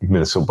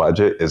municipal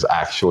budget is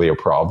actually a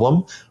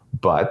problem,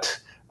 but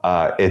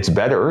it's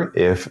better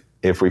if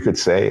we could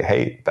say,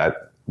 hey,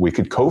 that we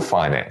could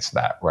co-finance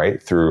that,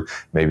 right, through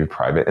maybe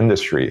private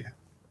industry.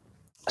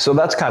 So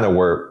that's kind of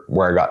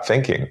where I got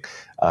thinking,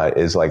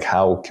 is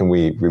how can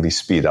we really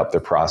speed up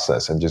the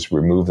process and just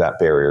remove that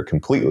barrier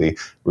completely,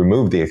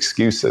 remove the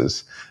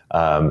excuses,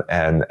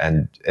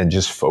 and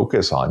just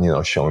focus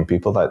on showing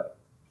people that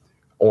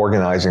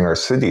organizing our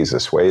cities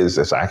this way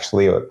is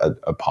actually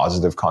a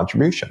positive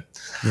contribution.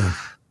 Yeah.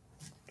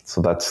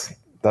 So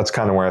that's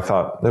kind of where I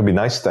thought it'd be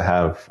nice to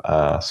have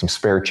some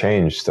spare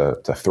change to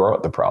throw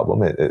at the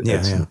problem.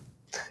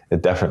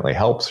 It definitely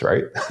helps,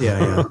 right?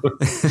 Yeah.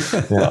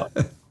 Yeah.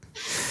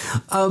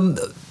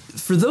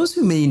 For those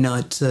who may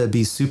not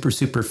be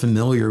super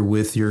familiar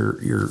with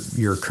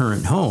your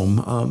current home,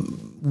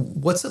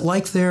 what's it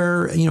like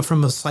there?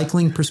 From a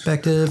cycling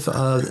perspective,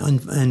 on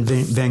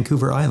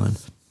Vancouver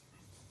Island.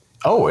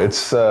 Oh,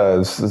 it's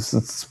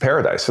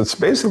paradise. It's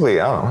basically,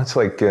 I don't know. It's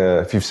like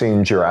if you've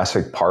seen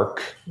Jurassic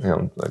Park,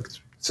 like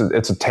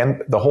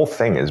the whole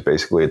thing is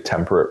basically a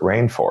temperate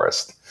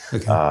rainforest.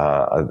 Okay.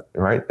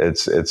 Right.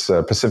 It's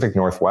Pacific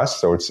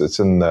Northwest, so it's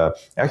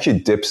actually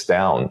dips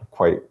down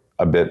quite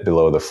a bit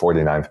below the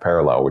 49th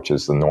parallel, which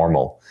is the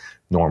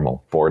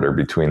normal border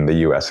between the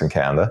U.S. and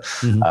Canada,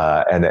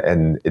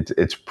 and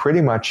it's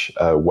pretty much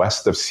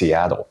west of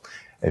Seattle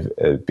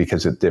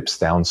because it dips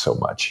down so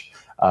much.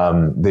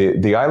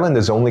 The island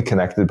is only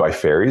connected by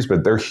ferries,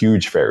 but they're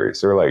huge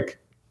ferries. They're like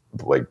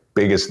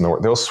biggest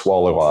they'll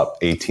swallow up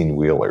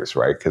 18-wheelers,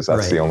 right? Because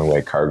that's the only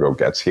way cargo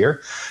gets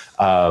here.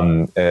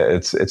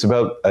 It's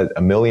about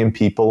a million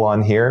people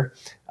on here.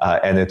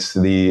 And it's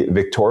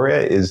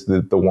Victoria is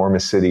the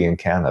warmest city in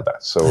Canada.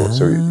 So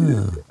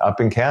up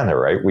in Canada,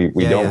 right? We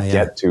don't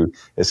get to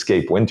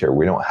escape winter.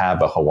 We don't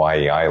have a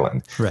Hawaii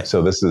island. Right.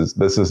 So this is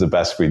the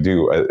best we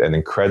do. An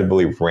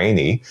incredibly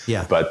rainy,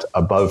 but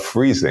above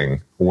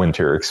freezing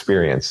winter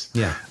experience.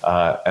 Yeah.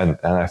 And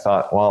I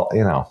thought, well,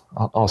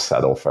 I'll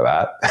settle for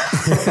that.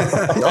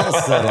 I'll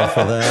settle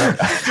for that.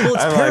 Well,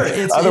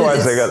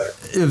 otherwise I got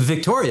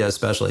Victoria,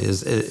 especially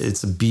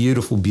it's a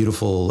beautiful,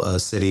 beautiful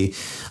city.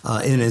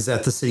 And is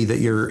that the city that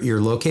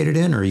you're located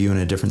in, or are you in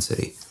a different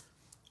city?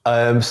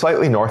 I'm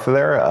slightly north of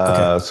there.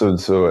 Okay.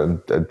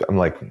 So I'm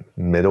like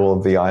middle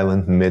of the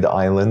island,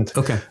 mid-island.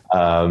 Okay.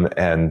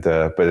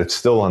 But it's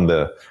still on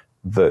the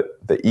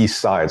east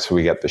side, so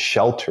we get the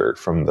shelter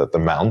from the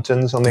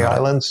mountains on the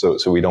island. So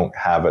we don't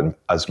have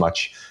as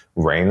much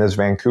rain as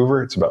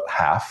Vancouver. It's about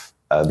half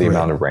the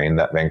amount of rain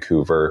that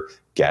Vancouver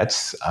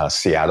gets.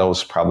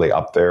 Seattle's probably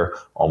up there,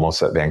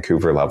 almost at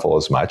Vancouver level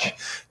as much.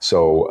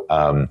 So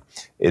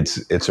it's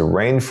a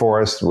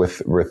rainforest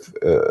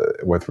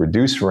with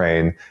reduced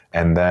rain,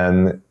 and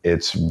then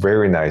it's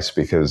very nice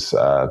because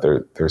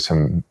there's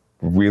some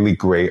really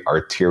great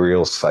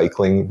arterial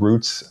cycling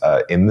routes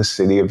in the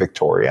city of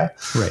Victoria.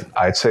 Right.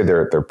 I'd say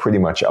they're pretty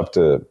much up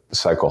to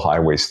cycle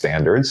highway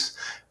standards.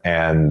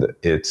 And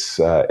it's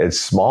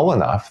small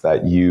enough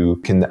that you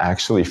can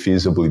actually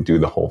feasibly do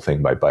the whole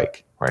thing by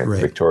bike, right?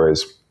 Victoria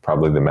is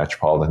probably the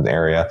metropolitan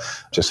area,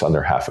 just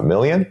under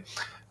 500,000.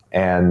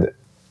 And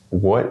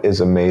what is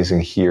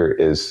amazing here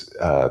is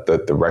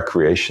the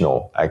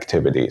recreational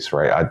activities,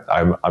 right?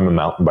 I'm a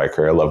mountain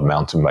biker. I love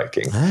mountain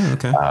biking. Oh,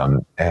 okay.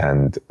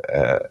 And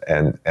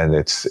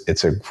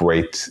it's a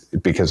great,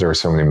 because there are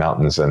so many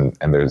mountains and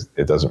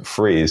it doesn't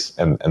freeze,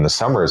 and the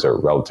summers are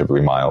relatively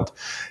mild.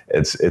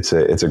 It's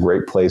a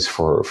great place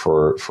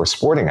for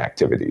sporting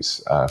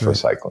activities for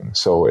cycling.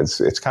 So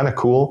it's kind of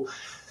cool.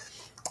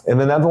 In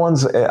the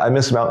Netherlands, I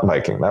miss mountain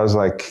biking. That was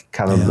like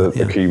kind of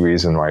the key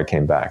reason why I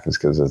came back, is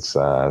because it's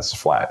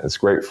flat. It's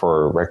great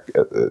for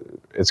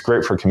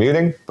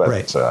commuting,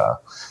 but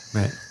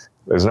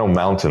there's no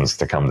mountains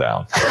to come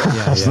down.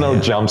 There's no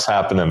jumps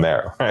happening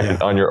there,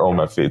 right? On your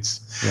OMA feats.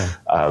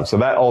 Yeah. So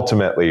that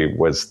ultimately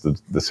was the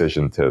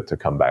decision to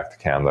come back to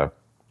Canada.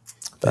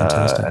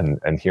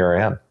 And here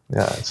I am.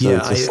 Yeah, so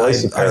it's a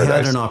slice of paradise. I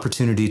had an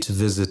opportunity to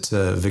visit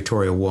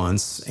Victoria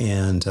once,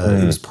 and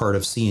it was part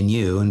of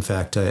CNU. In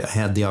fact, I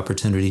had the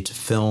opportunity to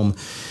film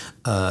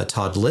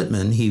Todd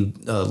Littman. He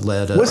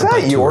led a Was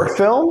that your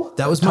film?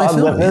 That was my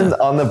film. Todd Littman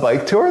on the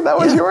bike tour? That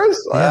was yours?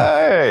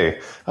 Yeah. Hey,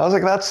 I was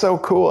like, that's so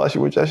cool. I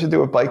should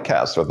do a bike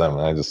cast with them.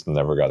 And I just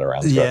never got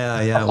around to it.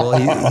 Yeah. Well,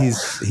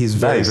 he's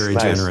very, very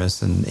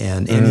generous.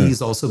 And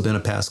he's also been a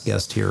past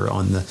guest here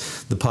on the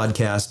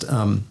podcast.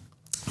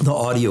 The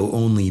audio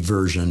only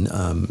version.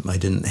 I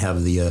didn't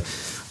have the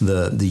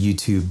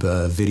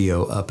YouTube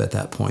video up at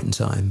that point in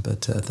time,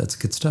 but that's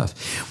good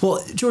stuff.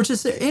 Well, George,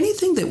 is there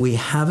anything that we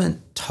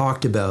haven't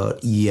talked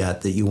about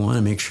yet that you want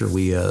to make sure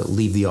we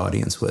leave the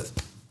audience with?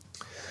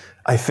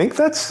 I think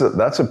that's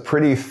a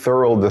pretty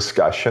thorough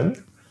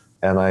discussion,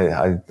 and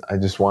I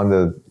just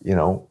wanted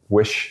to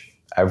wish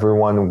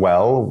everyone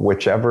well,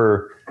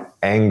 whichever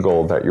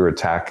angle that you're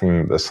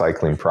attacking the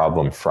cycling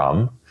problem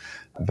from.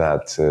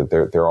 That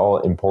they're all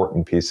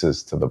important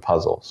pieces to the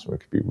puzzle. So it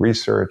could be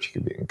research, it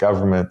could be in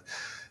government,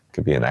 it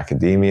could be in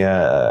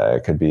academia,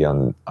 it could be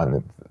on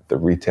the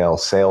retail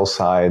sales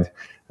side,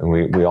 and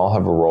we all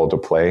have a role to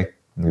play.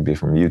 It could be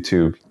from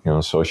YouTube,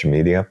 social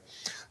media.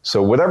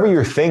 So whatever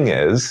your thing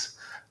is,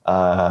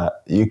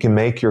 you can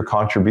make your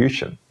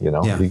contribution. You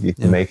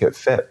can make it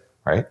fit,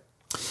 right?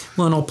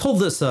 Well, and I'll pull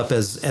this up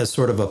as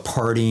sort of a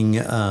parting,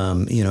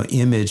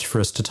 image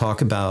for us to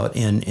talk about.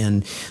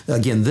 And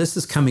again, this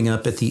is coming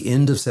up at the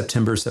end of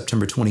September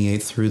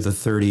 28th through the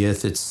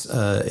 30th. It's,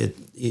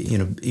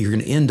 you're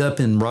going to end up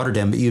in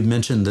Rotterdam, but you'd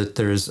mentioned that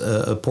there's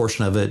a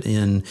portion of it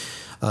in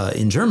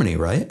Germany,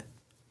 right?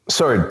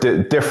 Sorry,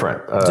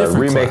 different.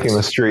 Remaking class.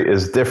 the street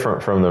is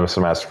different from the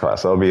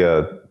masterclass. That'll be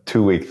a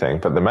 2-week thing,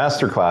 but the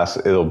masterclass,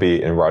 it'll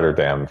be in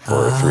Rotterdam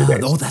for 3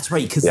 days. Oh, that's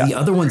right. Because the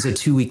other one's a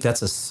 2-week.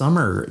 That's a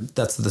summer.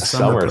 That's the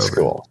summer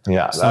school.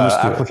 Yeah,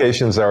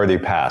 application's already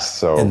passed.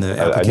 So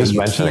I just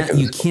mentioned it.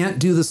 You can't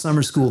do the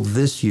summer school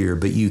this year,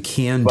 but you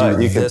can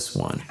do this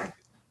one.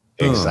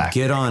 Boom.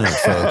 Exactly. Get on it,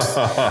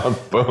 folks.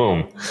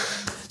 Boom.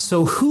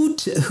 So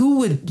who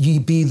would you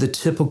be the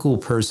typical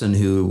person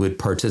who would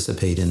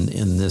participate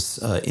in this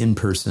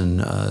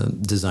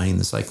in-person Designing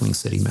the Cycling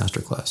City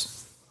masterclass?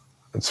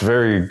 It's a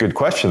very good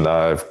question.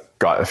 I've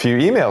got a few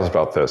emails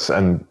about this,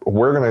 and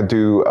we're going to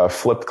do a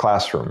flipped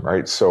classroom,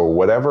 right? So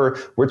whatever,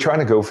 we're trying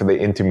to go for the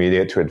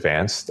intermediate to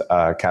advanced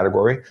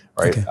category,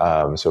 right?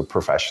 Okay. So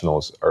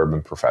professionals,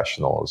 urban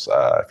professionals,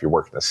 if you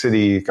work in a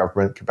city,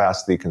 government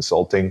capacity,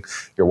 consulting,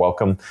 you're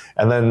welcome.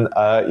 And then,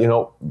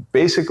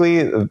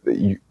 basically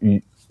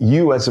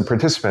you as a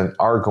participant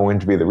are going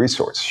to be the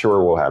resource.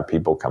 Sure, we'll have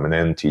people coming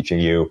in, teaching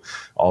you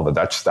all the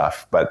Dutch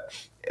stuff, but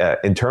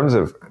in terms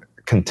of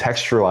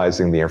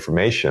contextualizing the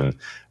information,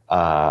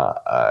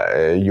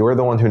 you're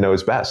the one who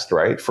knows best,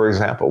 right? For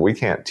example, we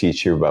can't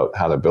teach you about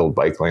how to build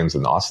bike lanes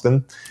in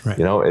Austin. Right.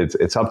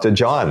 It's up to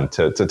John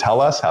to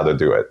tell us how to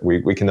do it.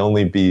 We can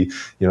only be,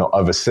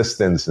 of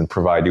assistance and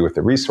provide you with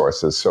the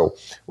resources. So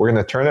we're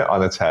going to turn it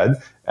on its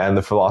head. And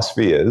the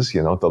philosophy is,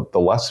 the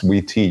less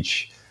we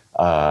teach,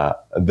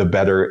 the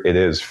better it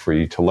is for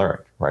you to learn,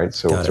 right?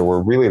 So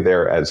we're really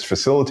there as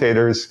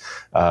facilitators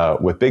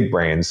with big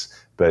brains,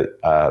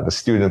 but the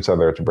students are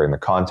there to bring the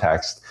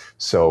context.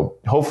 So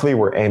hopefully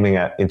we're aiming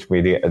at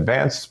intermediate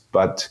advanced,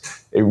 but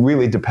it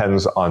really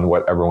depends on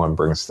what everyone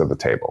brings to the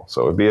table.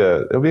 So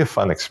it'll be a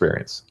fun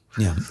experience.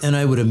 Yeah, and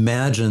I would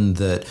imagine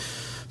that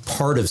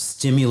part of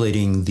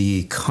stimulating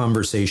the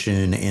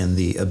conversation and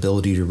the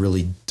ability to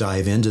really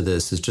dive into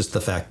this is just the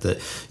fact that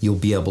you'll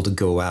be able to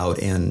go out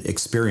and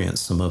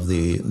experience some of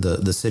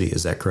the city.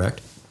 Is that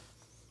correct?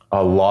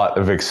 A lot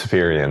of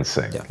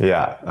experiencing,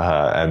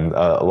 and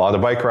a lot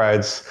of bike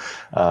rides,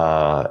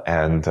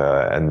 and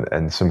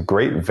some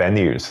great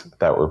venues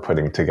that we're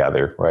putting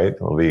together. Right,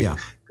 we'll be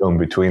going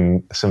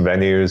between some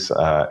venues,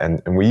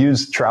 and we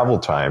use travel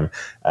time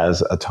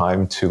as a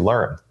time to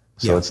learn.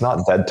 So it's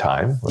not dead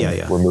time.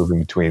 We're moving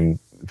between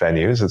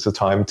venues. It's a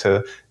time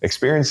to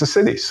experience the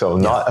city. So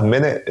not a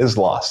minute is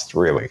lost,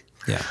 really.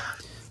 Yeah.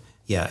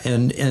 Yeah,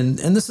 and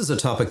this is a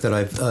topic that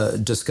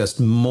I've discussed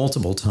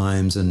multiple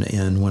times,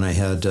 and when I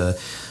had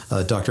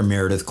Dr.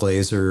 Meredith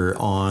Glazer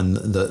on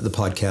the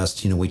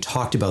podcast, we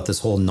talked about this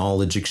whole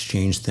knowledge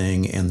exchange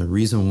thing, and the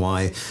reason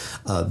why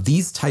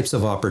these types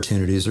of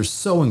opportunities are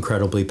so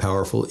incredibly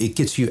powerful. It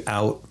gets you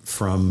out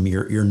from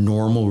your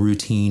normal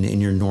routine in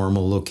your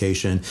normal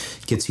location,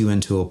 gets you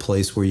into a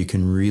place where you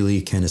can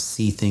really kind of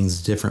see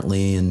things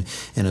differently and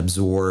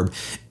absorb,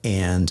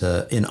 and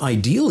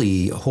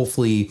ideally,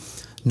 hopefully,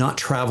 not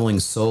traveling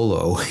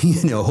solo.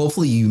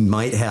 Hopefully you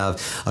might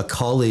have a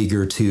colleague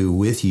or two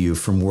with you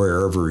from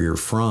wherever you're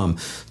from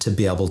to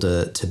be able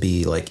to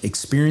be like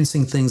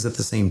experiencing things at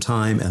the same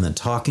time and then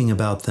talking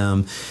about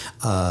them.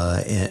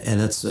 And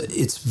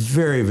it's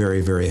very,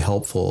 very, very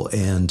helpful.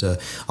 And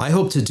I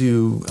hope to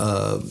do,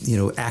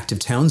 active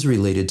towns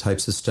related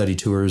types of study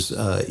tours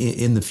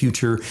in the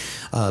future,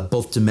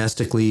 both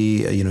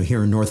domestically,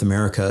 here in North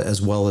America,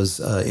 as well as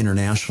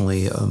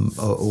internationally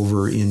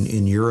over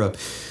in Europe.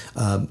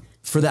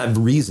 For that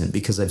reason,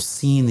 because I've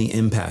seen the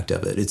impact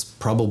of it. It's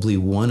probably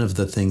one of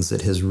the things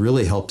that has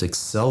really helped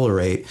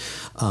accelerate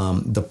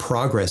the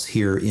progress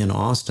here in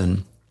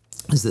Austin,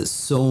 is that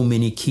so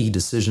many key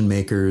decision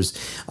makers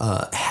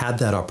had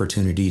that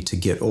opportunity to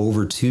get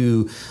over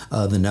to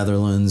the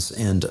Netherlands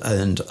and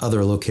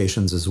other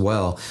locations as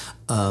well,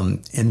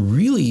 and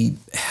really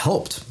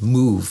helped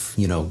move,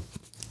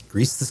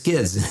 grease the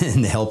skids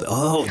and help.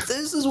 Oh,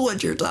 this is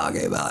what you're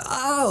talking about.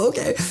 Oh,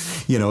 okay.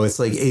 It's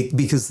like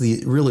because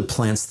it really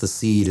plants the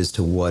seed as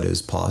to what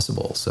is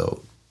possible.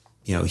 So,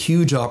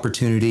 huge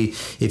opportunity.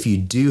 If you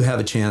do have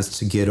a chance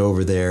to get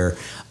over there,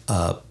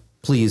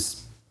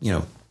 please,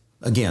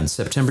 again,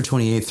 September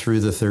 28th through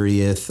the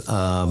 30th.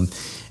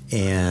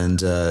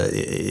 And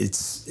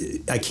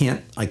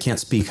I can't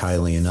speak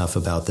highly enough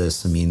about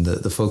this. I mean,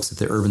 the folks at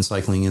the Urban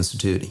Cycling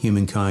Institute,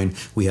 Humankind,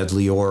 we had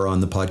Lior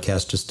on the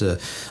podcast just a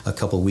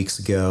couple of weeks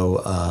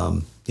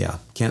ago.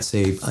 Can't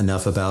say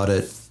enough about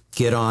it.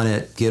 Get on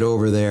it, get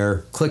over there,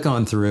 click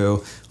on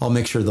through. I'll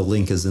make sure the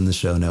link is in the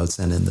show notes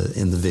and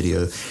in the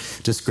video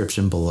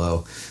description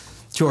below.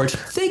 George,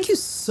 thank you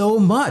so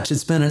much.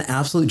 It's been an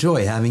absolute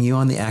joy having you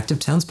on the Active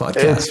Towns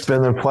podcast. It's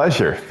been a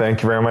pleasure.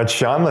 Thank you very much,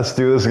 Sean. Let's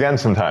do this again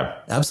sometime.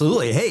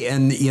 Absolutely. Hey,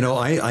 and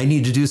I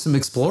need to do some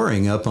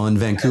exploring up on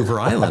Vancouver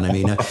Island. I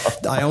mean,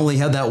 I only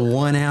had that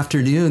one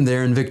afternoon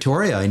there in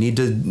Victoria. I need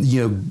to,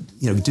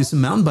 do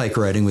some mountain bike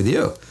riding with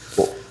you.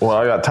 Well,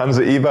 I got tons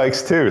of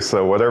e-bikes too,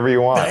 so whatever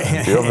you want.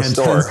 You have a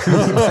store.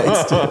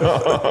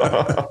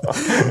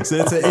 So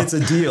it's a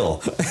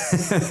deal.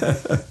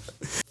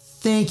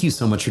 thank you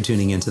so much for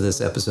tuning into this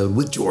episode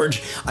with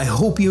George. I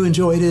hope you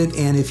enjoyed it.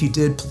 And if you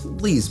did,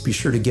 please be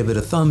sure to give it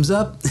a thumbs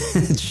up,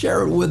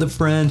 share it with a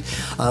friend,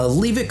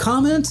 leave a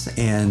comment.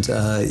 And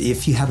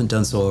if you haven't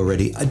done so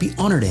already, I'd be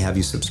honored to have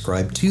you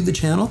subscribe to the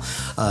channel.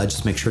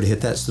 Just make sure to hit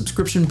that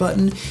subscription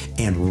button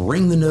and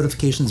ring the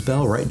notifications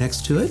bell right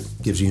next to it.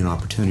 Gives you an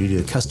opportunity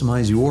to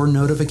customize your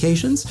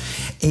notifications.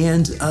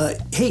 And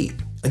hey,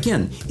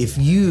 again, if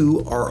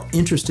you are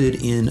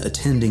interested in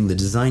attending the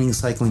Designing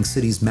Cycling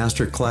Cities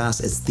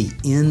Masterclass, it's the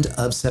end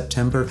of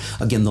September.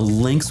 Again, the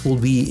links will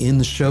be in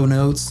the show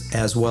notes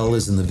as well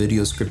as in the video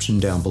description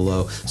down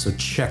below. So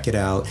check it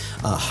out.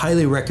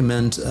 Highly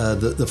recommend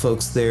the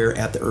folks there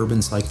at the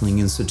Urban Cycling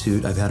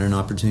Institute. I've had an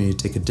opportunity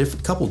to take a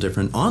couple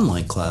different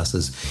online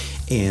classes,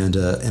 and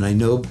I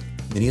know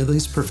many of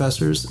these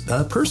professors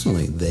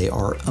personally. They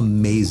are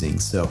amazing.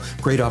 So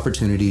great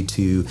opportunity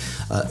to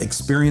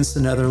experience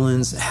the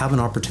Netherlands, have an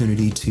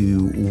opportunity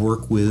to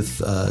work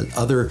with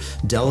other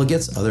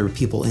delegates, other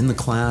people in the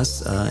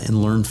class,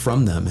 and learn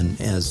from them.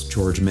 And as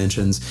George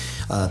mentions,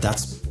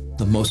 that's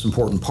the most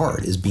important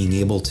part, is being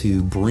able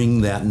to bring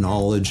that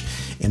knowledge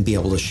and be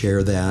able to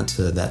share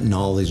that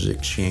knowledge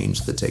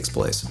exchange that takes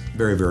place.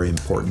 Very, very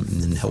important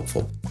and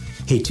helpful.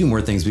 Hey, two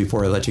more things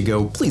before I let you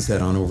go. Please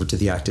head on over to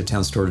the Active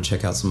Town store to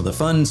check out some of the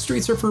fun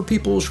Streets Are For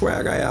People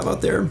swag I have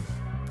out there.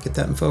 Get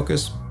that in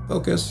focus.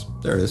 Focus.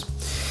 There it is.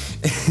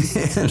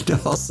 And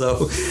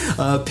also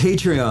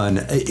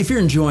Patreon. If you're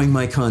enjoying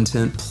my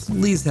content,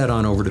 please head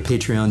on over to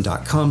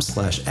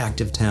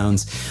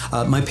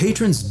patreon.com/activetowns. My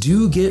patrons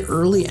do get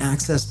early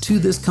access to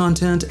this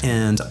content,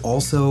 and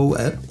also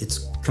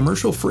it's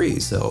commercial free,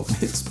 so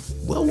it's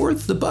well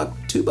worth the buck,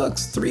 $2,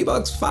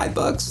 $3,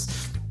 $5,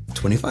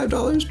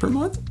 $25 per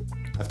month.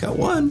 I've got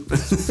one.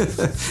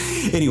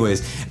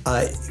 Anyways,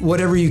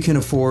 whatever you can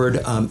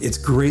afford, it's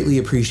greatly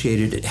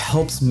appreciated. It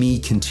helps me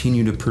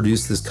continue to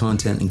produce this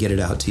content and get it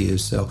out to you.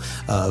 So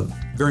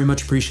very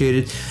much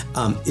appreciated.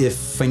 If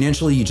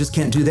financially you just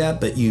can't do that,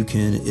 but you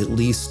can at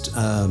least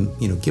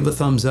give a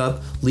thumbs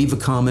up, leave a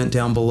comment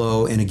down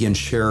below, and again,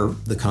 share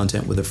the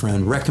content with a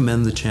friend,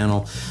 recommend the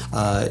channel.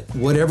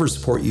 Whatever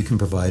support you can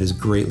provide is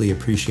greatly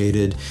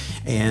appreciated.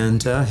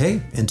 And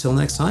hey, until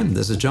next time,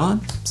 this is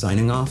John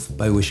signing off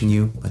by wishing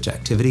you much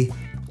activity,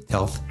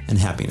 health, and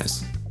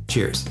happiness.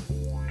 Cheers.